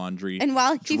doing the laundry. And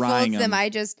while he folds them, them, I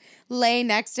just lay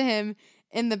next to him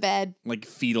in the bed. like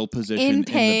fetal position. In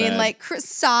pain, in the bed. like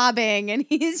sobbing. And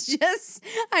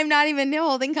I'm not even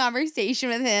holding conversation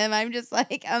with him. I'm just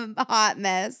like a hot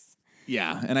mess.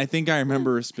 Yeah. And I think I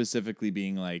remember specifically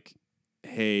being like,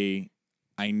 hey,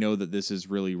 I know that this is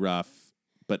really rough,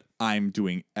 but I'm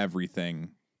doing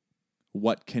everything.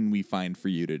 What can we find for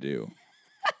you to do?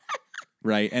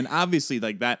 Right. And obviously,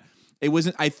 like that, it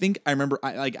wasn't, I think I remember,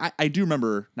 I do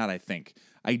remember, not I think,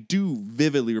 I do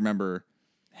vividly remember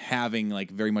having like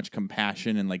very much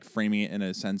compassion and like framing it in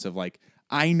a sense of like,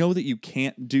 I know that you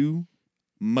can't do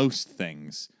most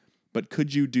things, but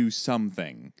could you do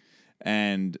something?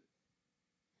 And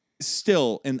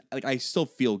still, and like I still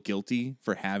feel guilty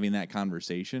for having that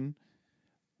conversation,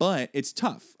 but it's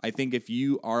tough. I think if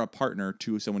you are a partner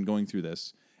to someone going through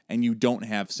this and you don't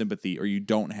have sympathy or you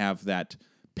don't have that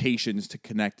patience to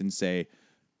connect and say,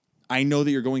 I know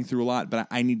that you're going through a lot, but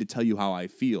I need to tell you how I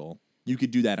feel. You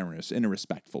could do that in a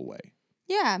respectful way.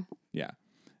 Yeah. Yeah.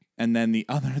 And then the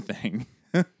other thing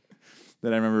that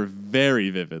I remember very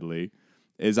vividly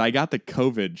is I got the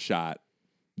COVID shot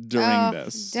during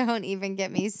this. Don't even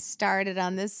get me started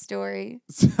on this story.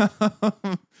 So,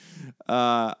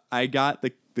 I got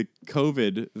the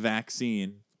COVID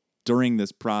vaccine during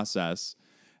this process,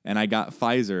 and I got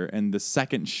Pfizer, and the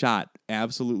second shot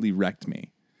absolutely wrecked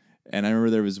me. And I remember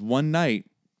there was one night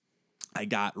I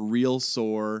got real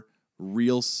sore,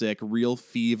 real sick, real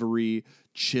fevery,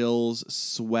 chills,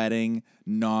 sweating,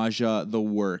 nausea, the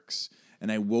works.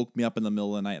 And I woke me up in the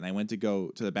middle of the night, and I went to go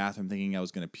to the bathroom thinking I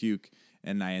was going to puke,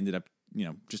 and I ended up,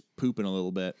 just pooping a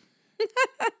little bit.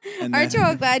 Aren't you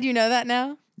all glad you know that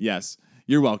now? Yes,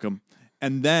 you're welcome.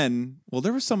 And then,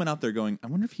 there was someone out there going, I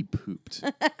wonder if he pooped.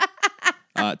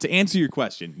 To answer your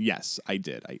question, yes, I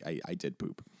did. I did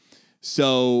poop.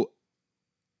 So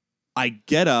I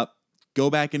get up, go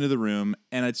back into the room,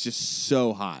 and it's just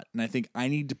so hot. And I think I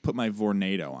need to put my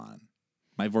Vornado on,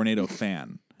 my Vornado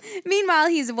fan. Meanwhile,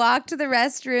 he's walked to the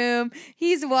restroom.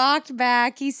 He's walked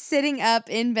back. He's sitting up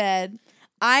in bed.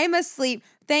 I'm asleep.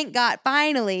 Thank God.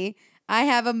 Finally, I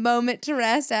have a moment to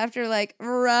rest after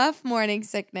rough morning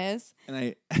sickness.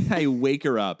 And I wake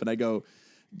her up and I go,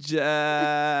 Jess.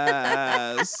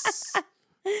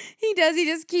 He does. He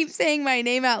just keeps saying my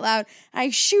name out loud.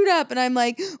 I shoot up and I'm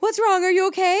like, what's wrong? Are you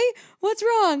okay? What's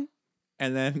wrong?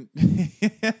 And then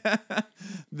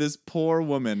this poor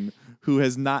woman who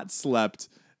has not slept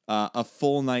a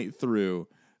full night through,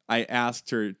 I asked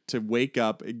her to wake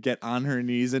up, get on her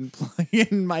knees, and plug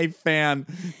in my fan.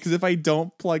 Because if I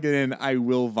don't plug it in, I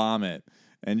will vomit.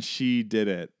 And she did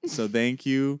it. So thank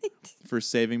you for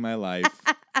saving my life.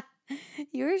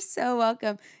 You're so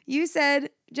welcome. You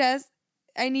said, Jess,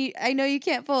 I know you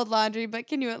can't fold laundry, but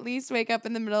can you at least wake up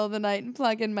in the middle of the night and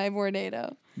plug in my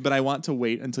Vornado? But I want to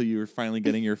wait until you are finally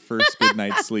getting your first good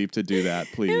night's sleep to do that,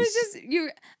 please. It was just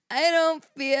I don't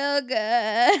feel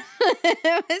good.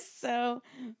 It was so.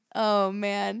 Oh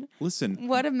man! Listen,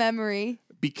 what a memory.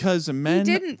 Because men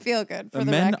didn't feel good. For the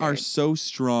men record. are so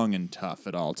strong and tough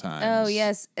at all times. Oh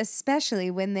yes, especially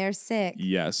when they're sick.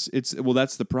 Yes,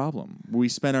 that's the problem. We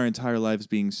spend our entire lives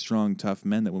being strong, tough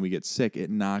men that when we get sick, it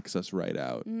knocks us right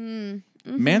out. Mm-hmm.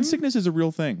 Man sickness is a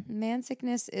real thing. Man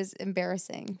sickness is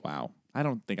embarrassing. Wow, I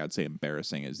don't think I'd say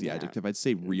embarrassing is the adjective. I'd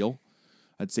say real.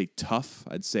 I'd say tough.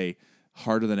 I'd say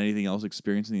harder than anything else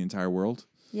experienced in the entire world.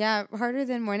 Yeah, harder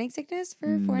than morning sickness for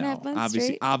 4.5 months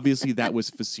straight? Obviously, that was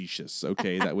facetious,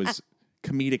 okay? That was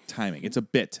comedic timing. It's a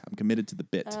bit. I'm committed to the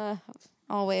bit.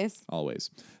 Always. Always.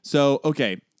 So,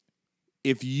 okay,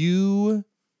 if you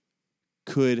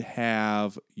could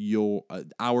have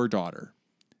our daughter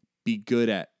be good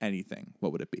at anything,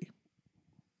 what would it be?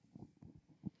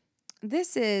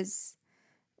 This is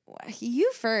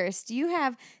you first.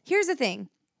 Here's the thing.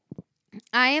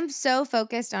 I am so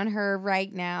focused on her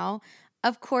right now.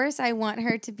 Of course, I want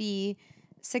her to be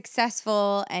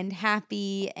successful and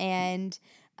happy and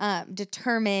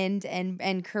determined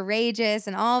and courageous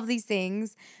and all of these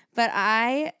things. But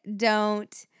I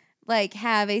don't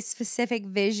have a specific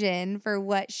vision for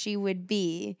what she would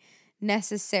be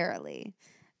necessarily.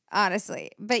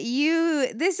 Honestly, but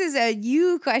this is a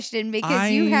you question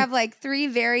because you have 3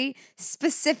 very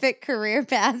specific career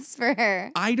paths for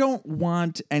her. I don't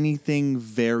want anything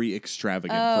very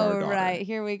extravagant for our daughter. Right.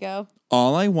 Here we go.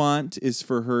 All I want is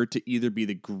for her to either be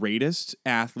the greatest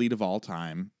athlete of all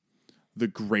time, the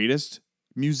greatest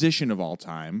musician of all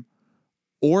time,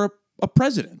 or a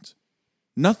president.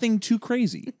 Nothing too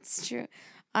crazy. It's true.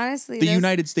 Honestly, the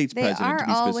United States they president, are to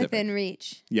be all specific. within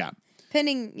reach. Yeah.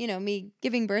 Pending, me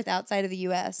giving birth outside of the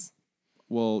U.S.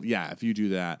 Well, yeah, if you do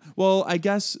that. Well, I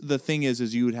guess the thing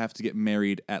is you would have to get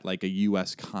married at a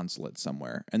U.S. consulate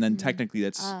somewhere. And then technically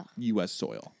that's U.S.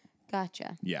 soil.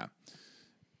 Gotcha. Yeah.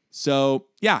 So,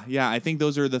 yeah, I think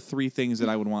those are the 3 things that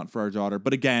I would want for our daughter.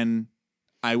 But again,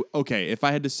 if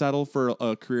I had to settle for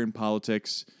a career in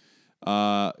politics,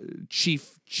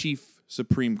 Chief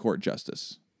Supreme Court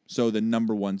Justice. So the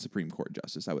number 1 Supreme Court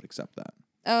Justice, I would accept that.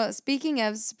 Oh, speaking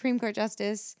of Supreme Court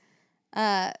Justice,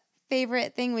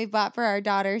 favorite thing we've bought for our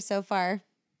daughter so far.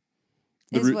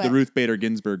 The Ruth Bader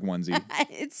Ginsburg onesie.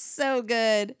 It's so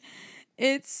good.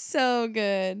 It's so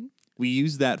good. We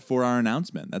used that for our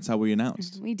announcement. That's how we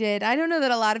announced. We did. I don't know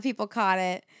that a lot of people caught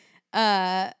it.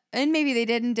 And maybe they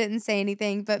didn't say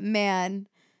anything, but man,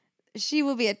 she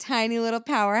will be a tiny little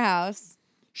powerhouse.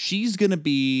 She's going to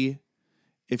be,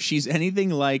 if she's anything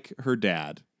like her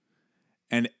dad,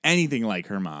 and anything like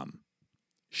her mom,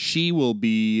 she will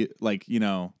be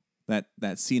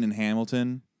that scene in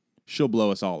Hamilton she'll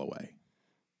blow us all away.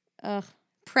 Ugh,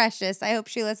 precious. I hope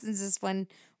she listens to this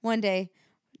one day.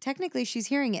 Technically, she's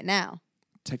hearing it now.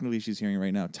 Technically, she's hearing it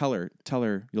right now. Tell her,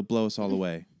 you'll blow us all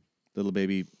away, little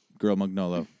baby girl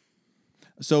Magnolo.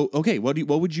 So, okay, what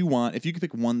would you want if you could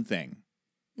pick one thing?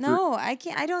 No, I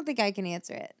can't. I don't think I can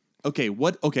answer it. Okay,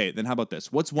 then how about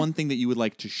this? What's one thing that you would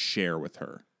like to share with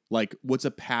her? Like, what's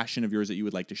a passion of yours that you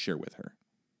would like to share with her?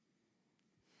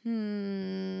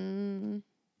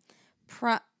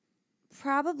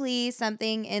 Probably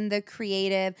something in the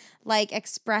creative, like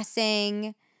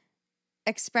expressing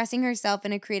herself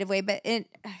in a creative way. But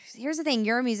here's the thing: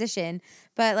 you're a musician,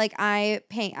 but like I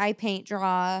paint,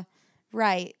 draw,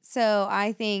 write. So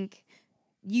I think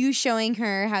you showing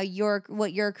her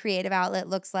what your creative outlet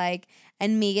looks like,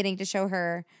 and me getting to show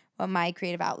her what my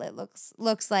creative outlet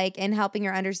looks like, and helping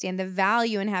her understand the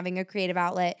value in having a creative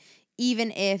outlet,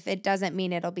 even if it doesn't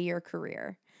mean it'll be your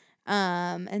career.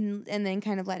 And then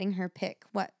kind of letting her pick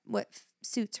what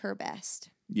suits her best.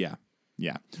 Yeah.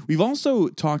 We've also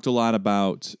talked a lot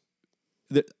about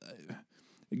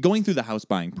going through the house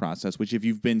buying process, which if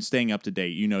you've been staying up to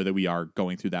date, you know that we are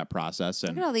going through that process.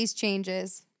 And look at all these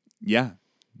changes. Yeah.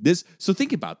 So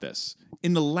think about this.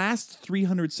 In the last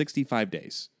 365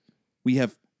 days, we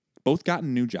have both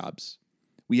gotten new jobs.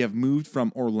 We have moved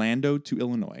from Orlando to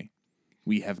Illinois.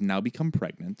 We have now become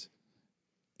pregnant.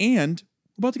 And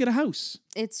we're about to get a house.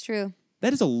 It's true.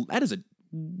 That is a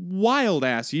wild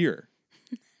ass year.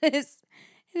 It's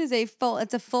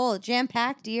a full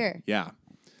jam-packed year. Yeah.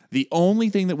 The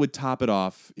only thing that would top it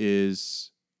off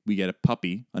is we get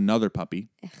another puppy.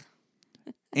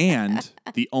 And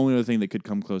the only other thing that could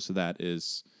come close to that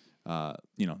is, the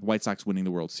White Sox winning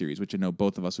the World Series, which I know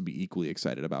both of us would be equally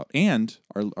excited about. And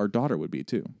our daughter would be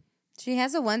too. She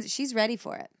has she's ready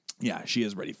for it. Yeah, she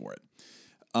is ready for it.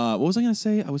 What was I going to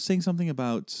say? I was saying something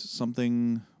about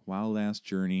something wild ass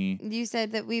journey. You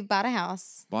said that we bought a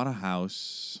house.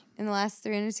 In the last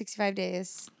 365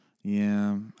 days.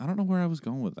 Yeah, I don't know where I was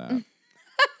going with that.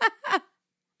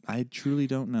 I truly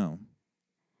don't know.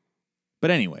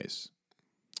 But anyways,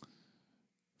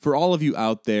 for all of you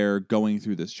out there going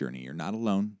through this journey, you're not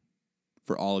alone.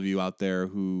 For all of you out there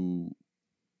who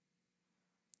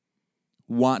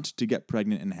want to get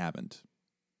pregnant and haven't,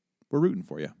 we're rooting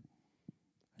for you.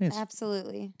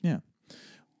 Absolutely. Yeah.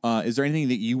 Is there anything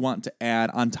that you want to add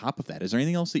on top of that? Is there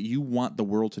anything else that you want the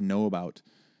world to know about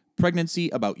pregnancy,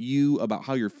 about you, about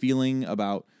how you're feeling,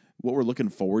 about what we're looking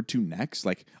forward to next?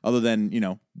 Like, other than,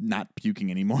 not puking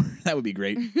anymore. That would be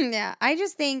great. Yeah. I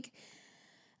just think,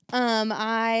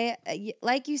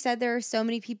 like you said, there are so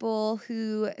many people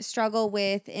who struggle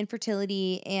with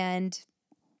infertility and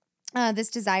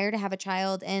this desire to have a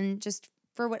child, and just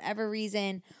for whatever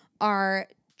reason are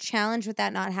challenged with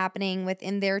that not happening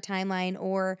within their timeline,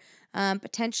 or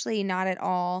potentially not at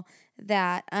all.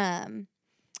 That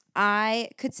I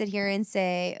could sit here and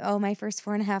say, oh, my first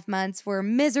 4.5 months were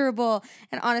miserable.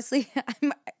 And honestly,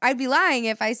 I'd be lying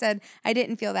if I said I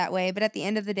didn't feel that way. But at the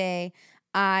end of the day,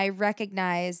 I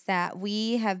recognize that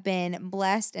we have been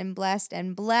blessed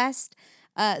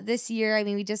this year. I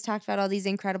mean, we just talked about all these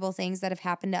incredible things that have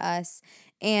happened to us.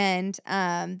 And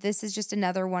this is just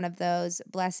another one of those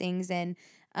blessings. And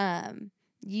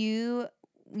you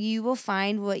will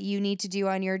find what you need to do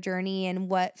on your journey, and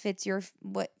what fits your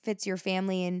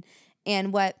family,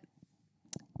 and what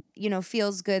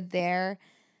feels good there.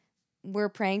 We're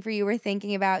praying for you. We're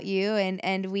thinking about you,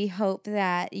 and we hope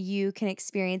that you can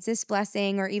experience this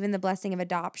blessing, or even the blessing of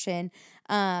adoption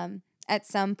at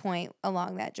some point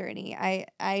along that journey.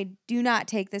 I do not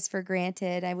take this for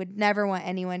granted. I would never want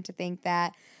anyone to think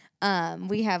that.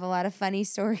 We have a lot of funny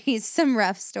stories, some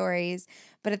rough stories,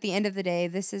 but at the end of the day,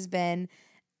 this has been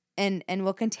and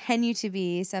will continue to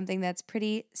be something that's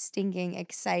pretty stinking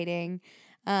exciting.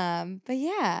 But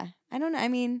yeah, I don't know. I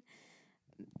mean,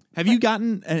 have you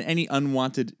gotten any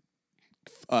unwanted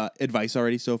advice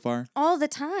already so far? All the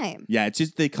time. Yeah, it's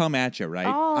just they come at you, right?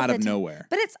 Out of nowhere.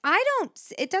 But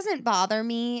it doesn't bother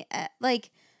me. Like,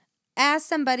 as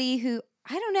somebody who,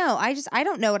 I don't know. I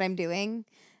don't know what I'm doing.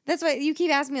 That's why you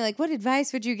keep asking me, like, what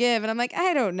advice would you give? And I'm like,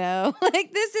 I don't know. Like,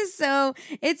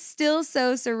 it's still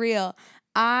so surreal.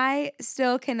 I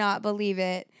still cannot believe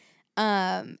it.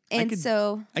 I could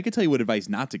tell you what advice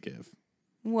not to give.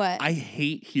 What? I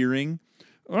hate hearing,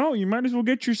 oh, you might as well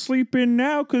get your sleep in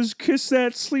now, because kiss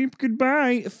that sleep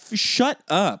goodbye. Shut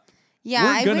up.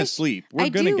 Yeah, we're going to sleep. We're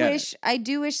going to get it. I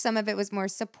do wish some of it was more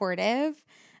supportive.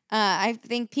 I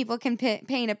think people can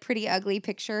paint a pretty ugly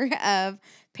picture of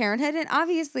parenthood, and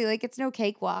obviously, like, it's no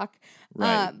cakewalk.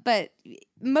 Right. But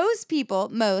most people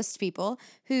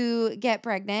who get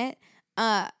pregnant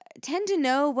tend to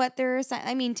know what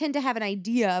tend to have an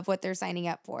idea of what they're signing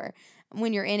up for.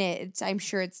 When you're in it, I'm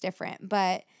sure it's different.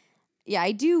 But yeah,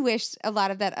 I do wish a lot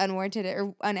of that unwarranted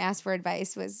or unasked for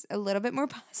advice was a little bit more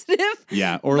positive.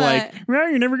 Yeah. Or like, well,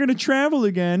 you're never going to travel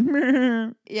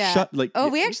again. Yeah. Like,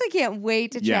 we actually can't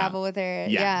wait to travel with her.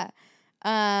 Yeah.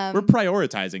 We're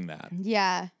prioritizing that.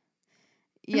 Yeah.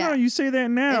 Yeah. No, you say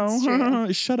that now. It's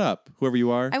true. Shut up, whoever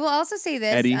you are. I will also say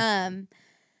this. Eddie.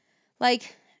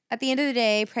 Like, at the end of the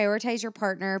day, prioritize your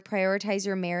partner, prioritize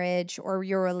your marriage or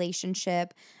your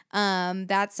relationship.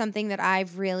 That's something that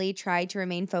I've really tried to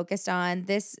remain focused on.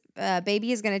 This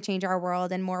baby is going to change our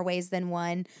world in more ways than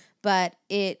one, but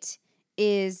it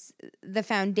is the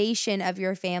foundation of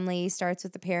your family starts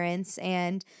with the parents,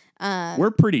 and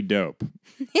we're pretty dope.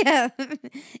 Yeah,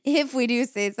 if we do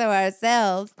say so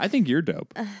ourselves. I think you're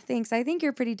dope. Thanks. I think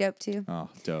you're pretty dope too. Oh,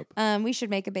 dope. We should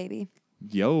make a baby.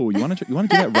 Yo, you want to do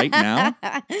that right now?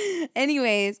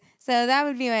 Anyways, so that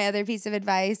would be my other piece of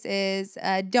advice is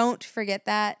don't forget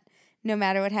that no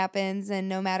matter what happens and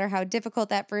no matter how difficult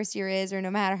that first year is or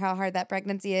no matter how hard that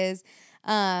pregnancy is.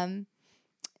 Don't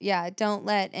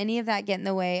let any of that get in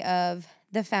the way of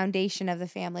the foundation of the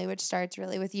family, which starts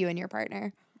really with you and your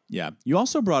partner. Yeah. You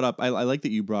also brought up, I like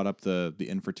that you brought up the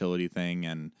infertility thing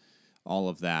and all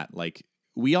of that. Like,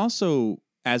 we also,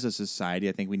 as a society,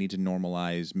 I think we need to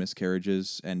normalize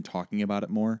miscarriages and talking about it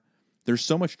more. There's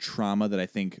so much trauma that I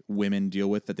think women deal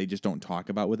with that they just don't talk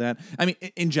about with that. I mean,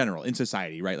 in general, in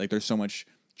society, right? Like, there's so much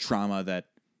trauma that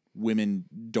women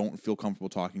don't feel comfortable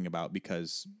talking about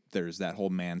because there's that whole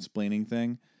mansplaining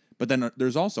thing. But then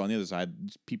there's also, on the other side,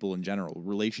 people in general,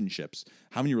 relationships.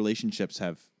 How many relationships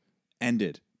have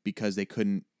ended because they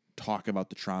couldn't talk about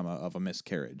the trauma of a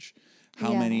miscarriage?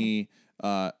 How many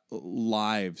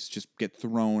lives just get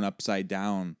thrown upside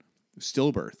down?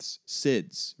 Stillbirths,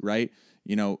 SIDS, right?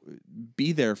 You know,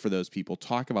 be there for those people.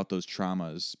 Talk about those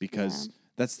traumas because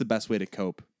that's the best way to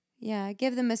cope. Yeah,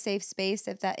 give them a safe space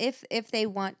if they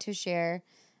want to share.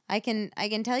 I can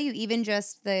tell you even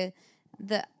just the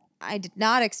I did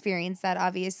not experience that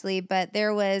obviously, but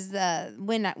there was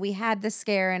when we had the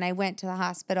scare and I went to the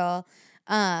hospital.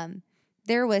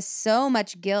 There was so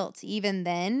much guilt even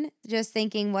then, just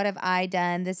thinking, what have I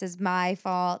done? This is my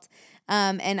fault.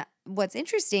 And what's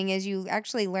interesting is you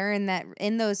actually learn that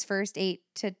in those first 8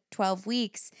 to 12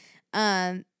 weeks,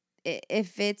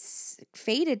 if it's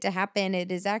fated to happen,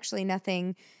 it is actually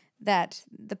nothing that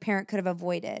the parent could have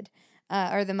avoided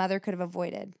or the mother could have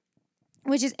avoided,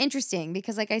 which is interesting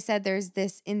because, like I said, there's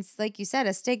this, like you said,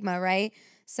 a stigma, right?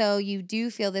 So you do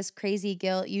feel this crazy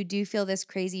guilt. You do feel this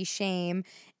crazy shame.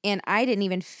 And I didn't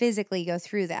even physically go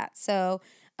through that. So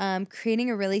creating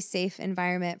a really safe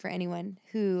environment for anyone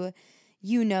who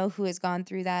who has gone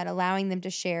through that, allowing them to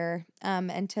share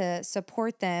and to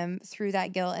support them through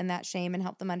that guilt and that shame and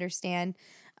help them understand,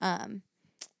 that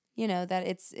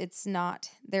it's not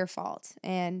their fault.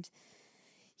 And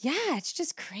yeah, it's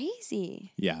just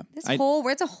crazy. Yeah. It's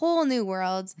a whole new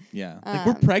world. Yeah. Like,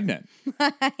 we're pregnant.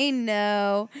 I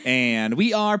know. And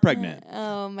we are pregnant.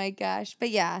 Oh my gosh. But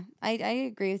yeah, I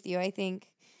agree with you. I think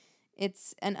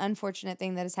it's an unfortunate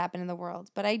thing that has happened in the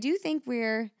world. But I do think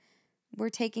we're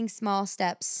taking small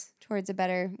steps towards a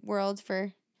better world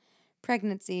for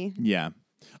pregnancy. Yeah.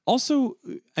 Also,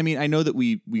 I mean, I know that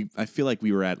I feel like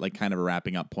we were at like kind of a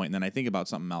wrapping up point, and then I think about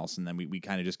something else, and then we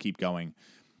kind of just keep going.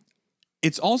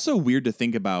 It's also weird to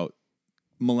think about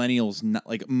millennials,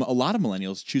 like a lot of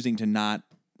millennials choosing to not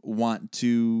want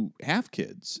to have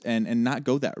kids and not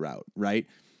go that route, right?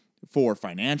 For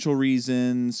financial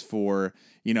reasons, for,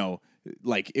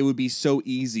 like, it would be so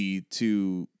easy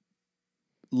to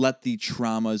let the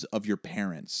traumas of your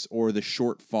parents or the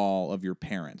shortfall of your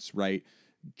parents, right,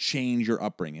 change your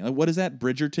upbringing. Like, what is that,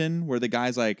 Bridgerton, where the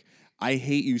guy's like, I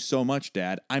hate you so much,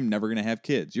 Dad, I'm never going to have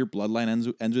kids. Your bloodline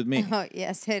ends with me. Oh,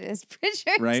 yes, it is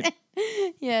Bridgerton. Right?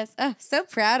 Yes. Oh, so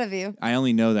proud of you. I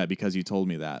only know that because you told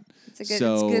me that. It's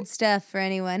good stuff for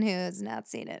anyone who has not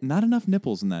seen it. Not enough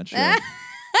nipples in that show.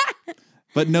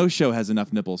 But no show has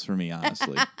enough nipples for me,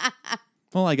 honestly.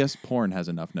 Well, I guess porn has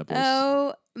enough nipples.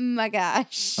 Oh, my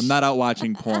gosh. I'm not out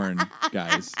watching porn,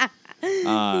 guys.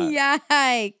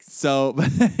 Yikes. So, but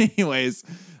anyways,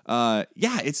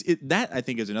 that I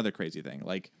think is another crazy thing.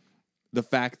 Like, the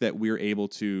fact that we're able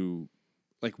to,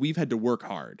 like, we've had to work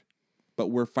hard, but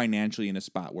we're financially in a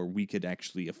spot where we could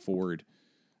actually afford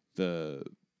the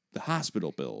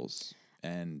hospital bills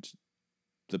and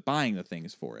the buying the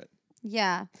things for it.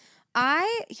 Yeah.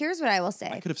 Here's what I will say.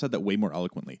 I could have said that way more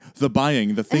eloquently. The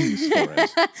buying the things for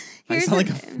it. I sound like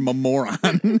a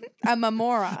moron. I'm a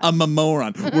moron. I'm a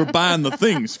moron. We're buying the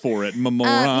things for it,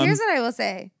 moron. Here's what I will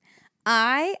say.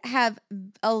 I have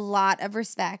a lot of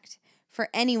respect for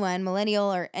anyone,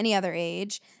 millennial or any other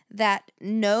age, that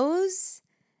knows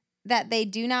that they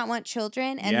do not want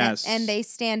children and Yes. and they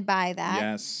stand by that.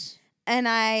 Yes. And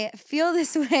I feel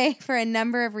this way for a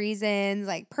number of reasons,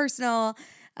 like personal,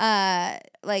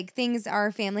 like things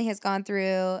our family has gone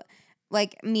through,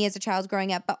 like me as a child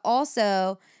growing up, but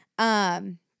also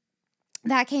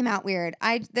that came out weird.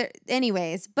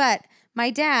 Anyways, but my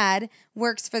dad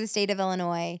works for the state of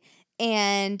Illinois,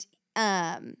 and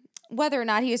whether or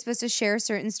not he was supposed to share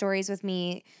certain stories with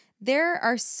me, there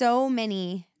are so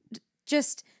many,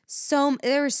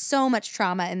 there is so much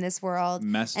trauma in this world.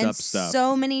 Messed and up stuff.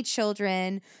 So many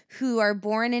children who are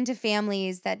born into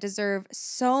families that deserve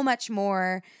so much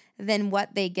more than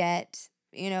what they get.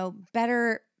 You know,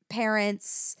 better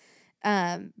parents,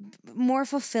 more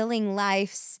fulfilling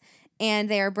lives. And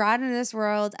they are brought into this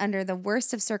world under the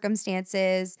worst of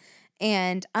circumstances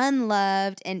and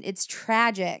unloved, and it's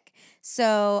tragic.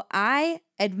 So I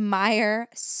admire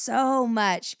so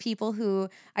much people who,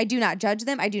 I do not judge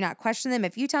them. I do not question them.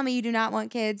 If you tell me you do not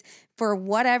want kids for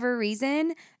whatever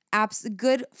reason,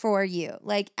 good for you.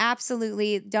 Like,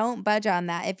 absolutely don't budge on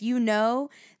that. If you know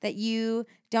that you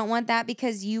don't want that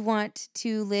because you want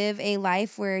to live a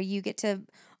life where you get to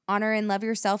honor and love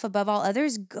yourself above all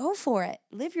others, go for it.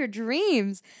 Live your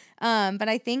dreams. But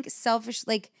I think selfish,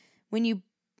 like when you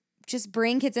just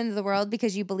bring kids into the world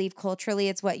because you believe culturally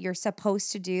it's what you're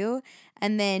supposed to do,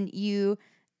 and then you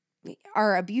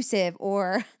are abusive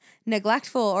or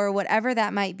neglectful or whatever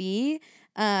that might be,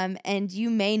 and you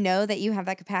may know that you have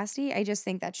that capacity, I just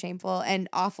think that's shameful and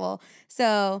awful.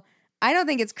 So I don't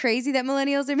think it's crazy that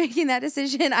millennials are making that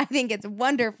decision. I think it's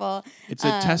wonderful. It's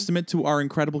a testament to our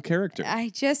incredible character. I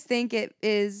just think it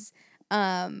is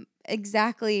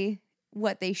exactly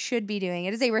what they should be doing.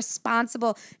 It is a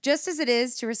responsible, just as it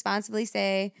is to responsibly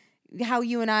say how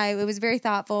you and I, it was very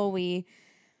thoughtful. We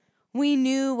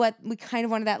knew what we kind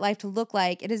of wanted that life to look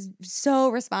like. It is so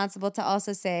responsible to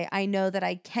also say, I know that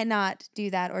I cannot do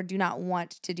that or do not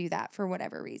want to do that for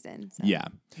whatever reason. So. Yeah.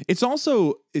 It's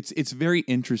also, it's very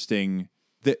interesting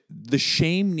that the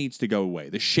shame needs to go away.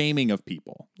 The shaming of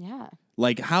people. Yeah.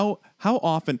 Like how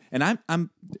often, and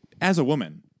I'm as a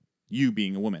woman, you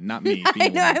being a woman, not me. I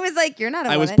know. I was like, you're not a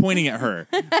woman. I was pointing at her.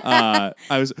 I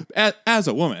was, as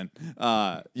a woman,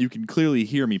 you can clearly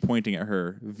hear me pointing at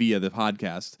her via the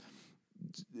podcast.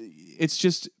 It's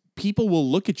just, people will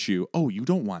look at you. Oh, you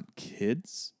don't want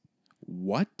kids?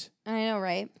 What? I know,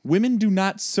 right? Women do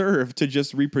not serve to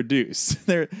just reproduce.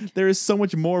 There is so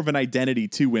much more of an identity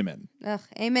to women. Ugh,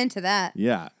 amen to that.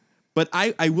 Yeah. But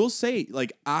I will say,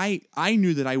 like, I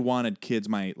knew that I wanted kids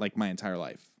my entire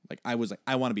life. Like, I was like,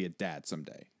 I want to be a dad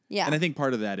someday. Yeah. And I think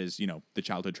part of that is, the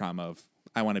childhood trauma of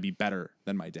I want to be better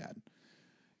than my dad.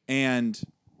 And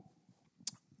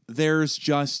there's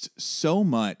just so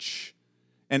much,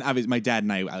 and obviously my dad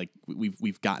and I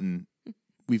we've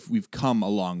come a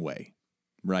long way,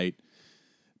 right?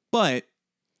 But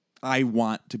I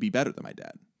want to be better than my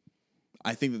dad.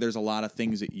 I think that there's a lot of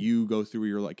things that you go through where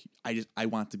you're like, I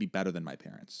want to be better than my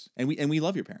parents. And we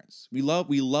love your parents. We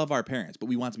love our parents, but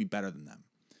we want to be better than them.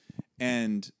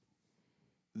 And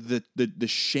the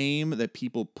shame that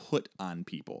people put on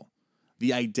people,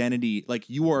 the identity, like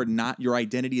your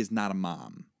identity is not a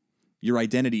mom. Your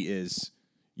identity is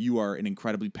you are an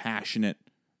incredibly passionate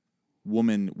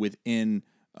woman within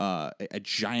a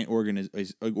giant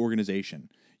organization.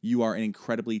 You are an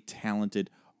incredibly talented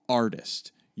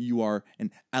artist. You are an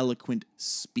eloquent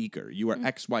speaker. You are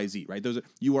XYZ, right?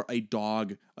 You are a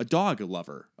dog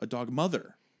lover, a dog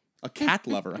mother, a cat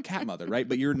lover, a cat mother, right?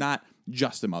 But you're not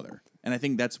just a mother. And I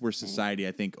think that's where society,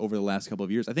 I think, over the last couple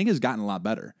of years, I think has gotten a lot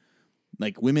better.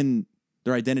 Like, women,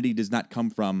 their identity does not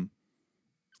come from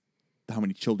how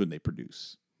many children they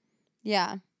produce.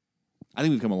 Yeah. I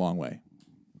think we've come a long way.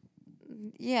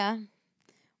 Yeah.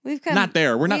 We've come not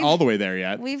there. We're not all the way there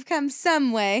yet. We've come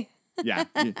some way. Yeah.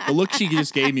 The look she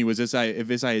just gave me was as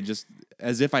if I had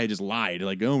just lied.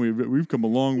 Like, oh, we've come a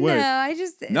long way.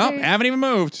 No, haven't even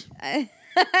moved. No.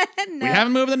 We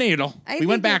haven't moved the needle. We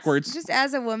went backwards. Just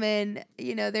as a woman,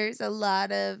 there's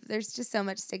just so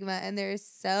much stigma, and there's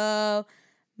so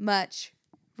much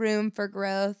room for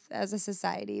growth as a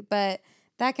society. But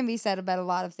that can be said about a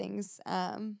lot of things.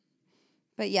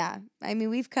 But yeah, I mean,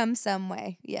 we've come some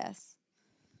way. Yes.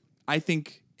 I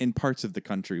think in parts of the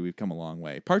country, we've come a long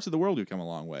way. Parts of the world, we've come a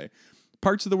long way.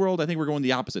 Parts of the world, I think we're going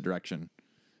the opposite direction.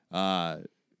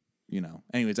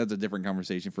 Anyways, that's a different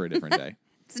conversation for a different day.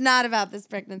 It's not about this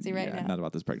pregnancy right now. Not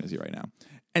about this pregnancy right now.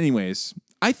 Anyways,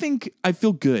 I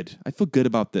feel good. I feel good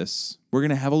about this. We're going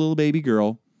to have a little baby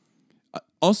girl.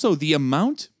 Also, the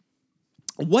amount,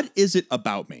 what is it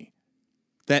about me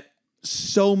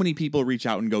so many people reach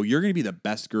out and go, "You're going to be the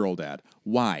best girl dad."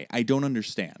 Why? I don't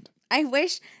understand. I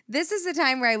wish this is the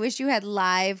time where I wish you had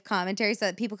live commentary so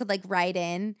that people could like write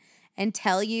in and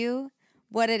tell you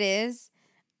what it is,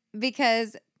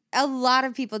 because a lot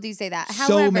of people do say that.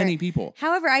 So many people.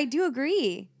 However, I do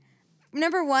agree.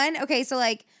 Number one, okay, so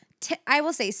like I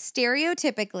will say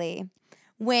stereotypically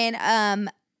when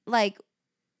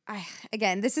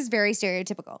again, this is very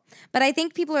stereotypical, but I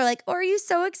think people are like, "Oh, are you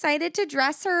so excited to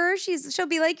dress her? She'll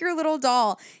be like your little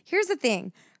doll." Here's the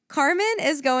thing. Carmen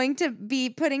is going to be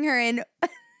putting her in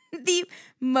the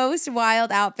most wild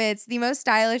outfits, the most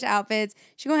stylish outfits.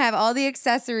 She's going to have all the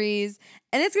accessories,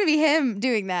 and it's going to be him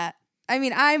doing that. I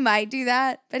mean, I might do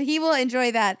that, but he will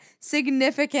enjoy that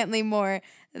significantly more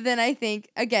than I think,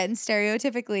 again,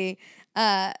 stereotypically,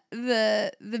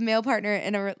 the male partner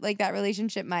in that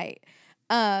relationship might.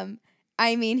 I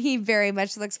mean, he very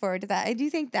much looks forward to that. I do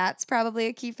think that's probably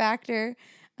a key factor.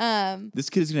 This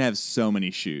kid's going to have so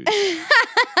many shoes.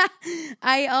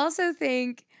 I also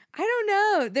think, I don't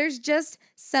know, there's just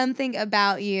something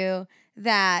about you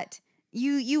that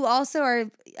you also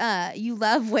are, you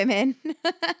love women,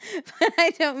 but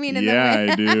I don't mean in the way.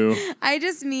 I do. I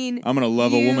just mean I'm going to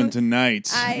love a woman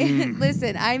tonight.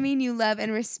 Listen, I mean you love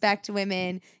and respect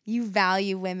women. You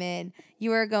value women.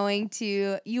 You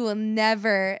will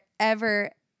never,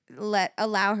 ever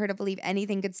allow her to believe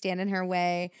anything could stand in her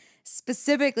way,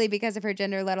 specifically because of her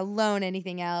gender, let alone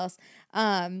anything else.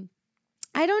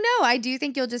 I don't know. I do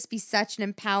think you'll just be such an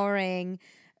empowering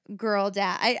girl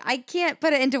dad. I can't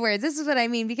put it into words. This is what I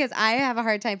mean, because I have a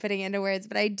hard time putting it into words,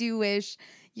 but I do wish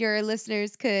your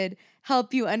listeners could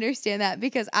help you understand that,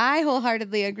 because I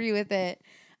wholeheartedly agree with it.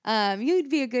 You'd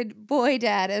be a good boy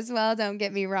dad as well, don't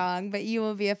get me wrong, but you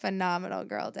will be a phenomenal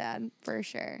girl dad for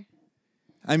sure.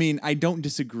 I mean, I don't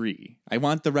disagree. I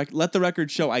want let the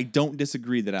record show I don't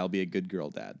disagree that I'll be a good girl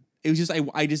dad. It was just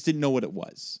I just didn't know what it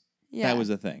was. Yeah. That was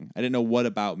the thing. I didn't know what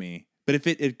about me. But if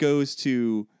it goes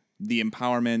to the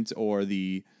empowerment or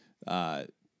the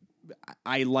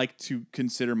I like to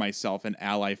consider myself an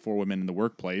ally for women in the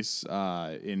workplace,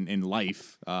 in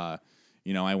life. I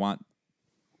want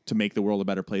to make the world a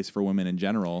better place for women in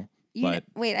general.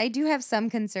 Wait, I do have some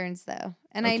concerns though.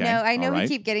 And okay, I know right. We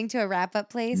keep getting to a wrap-up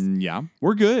place. Yeah,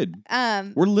 we're good.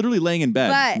 We're literally laying in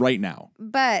bed right now.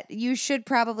 But you should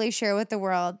probably share with the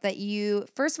world that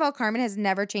first of all, Carmen has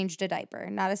never changed a diaper.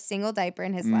 Not a single diaper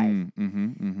in his life.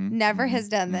 Never has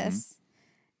done this.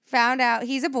 Found out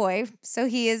he's a boy, so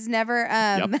he is never...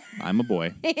 Yep, I'm a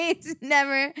boy. He's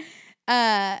never...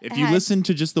 if you listen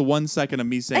to just the 1 second of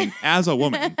me saying, as a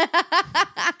woman...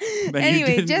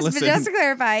 Anyway, just to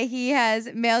clarify, he has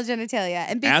male genitalia,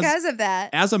 and because of that,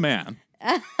 as a man,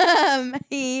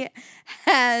 he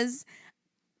has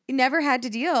never had to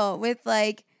deal with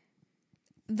like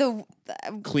the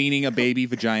cleaning a baby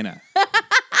vagina.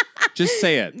 Just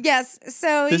say it. Yes.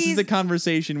 So this is the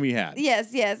conversation we had.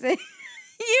 Yes. You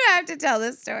have to tell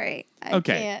this story. I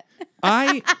can't.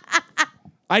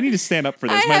 I need to stand up for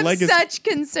this. I have such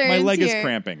concerns. My leg here. is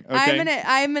cramping. Okay,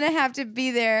 I'm gonna have to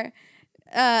be there.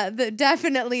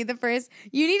 Definitely the first.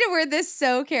 You need to word this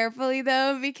so carefully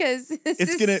though, because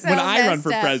when I run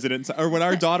for president, or when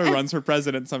our daughter runs for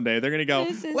president someday, they're gonna go,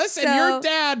 "Listen, your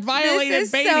dad violated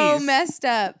babies." This is so messed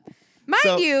up.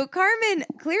 Mind you, Carmen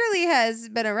clearly has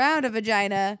been around a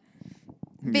vagina,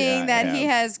 being that he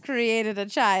has created a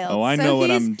child. Oh, I know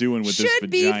what I'm doing with this vagina. Should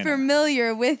be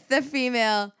familiar with the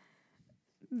female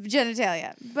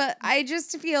genitalia, but I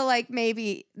just feel like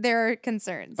maybe there are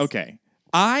concerns. Okay.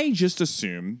 I just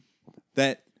assume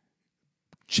that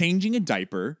changing a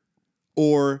diaper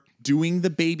or doing the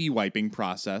baby wiping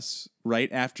process right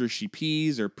after she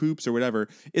pees or poops or whatever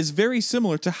is very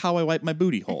similar to how I wipe my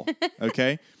booty hole,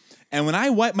 okay? And when I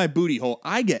wipe my booty hole,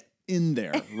 I get in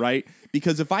there, right?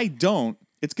 Because if I don't,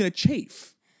 it's going to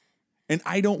chafe. And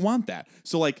I don't want that.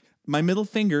 So, like, my middle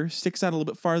finger sticks out a little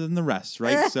bit farther than the rest,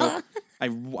 right? So I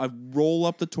roll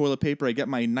up the toilet paper. I get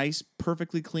my nice,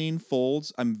 perfectly clean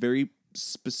folds. I'm very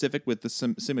specific with the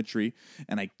symmetry,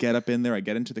 and I get up in there, I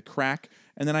get into the crack,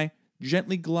 and then I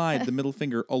gently glide the middle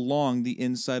finger along the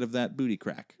inside of that booty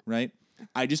crack, right?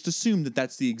 I just assume that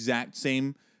that's the exact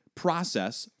same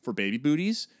process for baby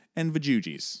booties and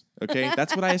vajujis, okay?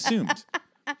 That's what I assumed.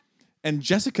 And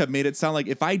Jessica made it sound like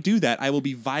if I do that, I will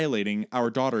be violating our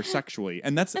daughter sexually,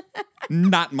 and that's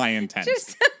not my intent.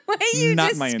 Just the way you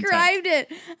described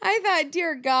it, I thought,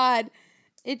 dear God,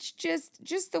 It's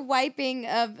just the wiping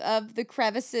of the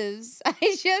crevices.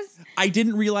 I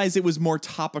didn't realize it was more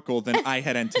topical than I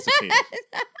had anticipated.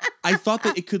 I thought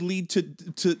that it could lead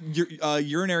to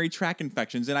urinary tract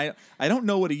infections, and I don't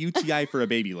know what a UTI for a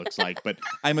baby looks like, but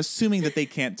I'm assuming that they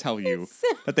can't tell you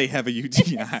that they have a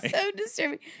UTI. It's so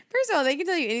disturbing. First of all, they can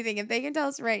tell you anything. If they can tell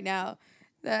us right now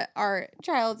that our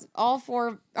child's all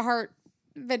 4 heart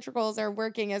ventricles are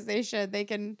working as they should, they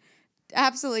can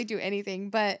absolutely do anything.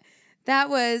 But that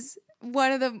was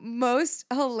one of the most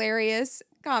hilarious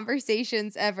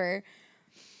conversations ever.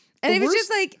 And it was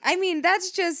just like, I mean, that's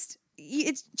just,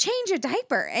 it's change a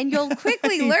diaper and you'll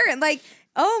quickly learn. Like,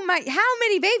 oh my, how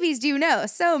many babies do you know?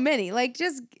 So many. Like,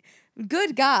 just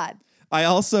good God. I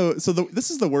also, this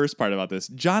is the worst part about this.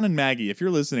 John and Maggie, if you're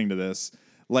listening to this,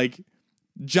 like,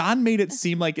 John made it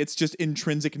seem like it's just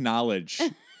intrinsic knowledge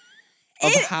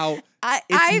of how I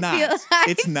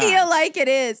feel like it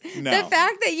is. No. The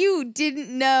fact that you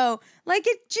didn't know, like,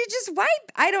 you just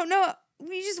wipe. I don't know.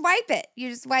 You just wipe it.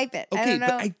 Okay, I don't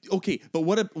know. But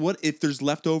what if there's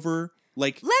leftover,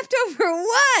 like, leftover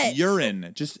what?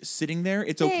 urine just sitting there?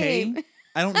 It's okay. Babe.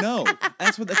 I don't know.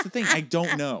 That's the thing. I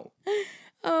don't know.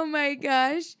 Oh my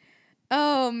gosh.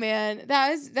 Oh man,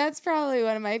 that's probably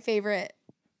one of my favorite.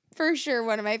 For sure,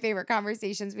 one of my favorite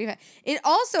conversations we've had. It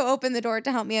also opened the door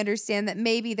to help me understand that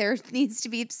maybe there needs to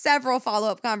be several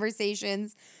follow-up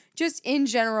conversations just in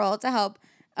general to help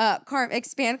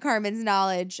expand Carmen's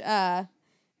knowledge.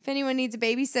 If anyone needs a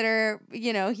babysitter,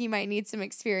 he might need some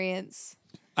experience.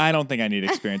 I don't think I need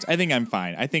experience. I think I'm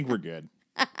fine. I think we're good.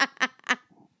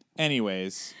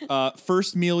 Anyways,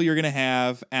 first meal you're going to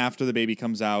have after the baby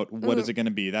comes out, what is it going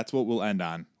to be? That's what we'll end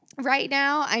on. Right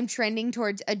now, I'm trending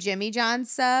towards a Jimmy John's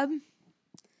sub.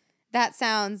 That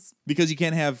sounds... Because you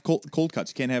can't have cold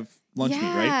cuts. You can't have lunch meat,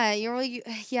 right? You're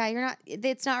not...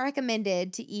 It's not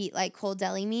recommended to eat, like, cold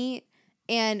deli meat.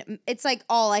 And it's, like,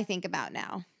 all I think about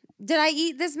now. Did I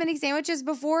eat this many sandwiches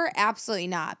before? Absolutely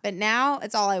not. But now,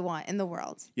 it's all I want in the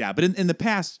world. Yeah, but in the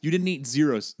past, you didn't eat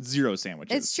zero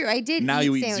sandwiches. It's true. I did now eat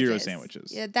you eat sandwiches. 0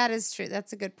 sandwiches. Yeah, that is true.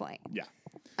 That's a good point.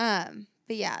 Yeah.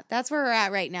 But yeah, that's where we're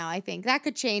at right now, I think. That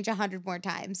could change 100 more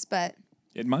times, but...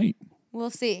 It might. We'll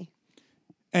see.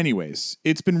 Anyways,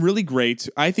 it's been really great.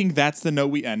 I think that's the note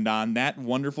we end on. That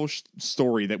wonderful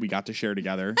story that we got to share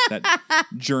together. That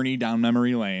journey down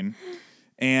memory lane.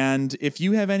 And if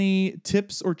you have any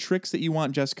tips or tricks that you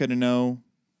want Jessica to know,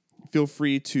 feel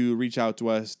free to reach out to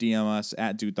us, DM us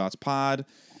at Dude Thoughts Pod.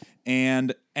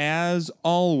 And as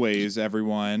always,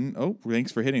 everyone... Oh,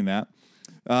 thanks for hitting that.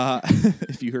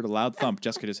 If you heard a loud thump,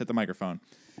 Jessica just hit the microphone.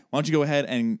 Why don't you go ahead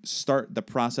and start the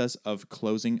process of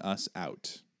closing us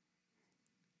out?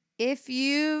 If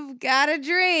you've got a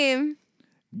dream,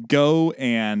 go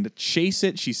and chase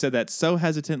it. She said that so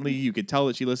hesitantly. You could tell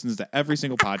that she listens to every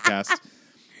single podcast.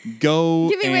 Go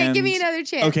give me another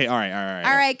chance. Okay, all right.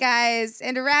 All right, guys.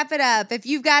 And to wrap it up, if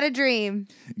you've got a dream,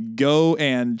 go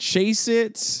and chase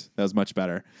it. That was much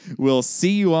better. We'll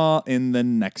see you all in the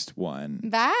next one.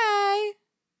 Bye.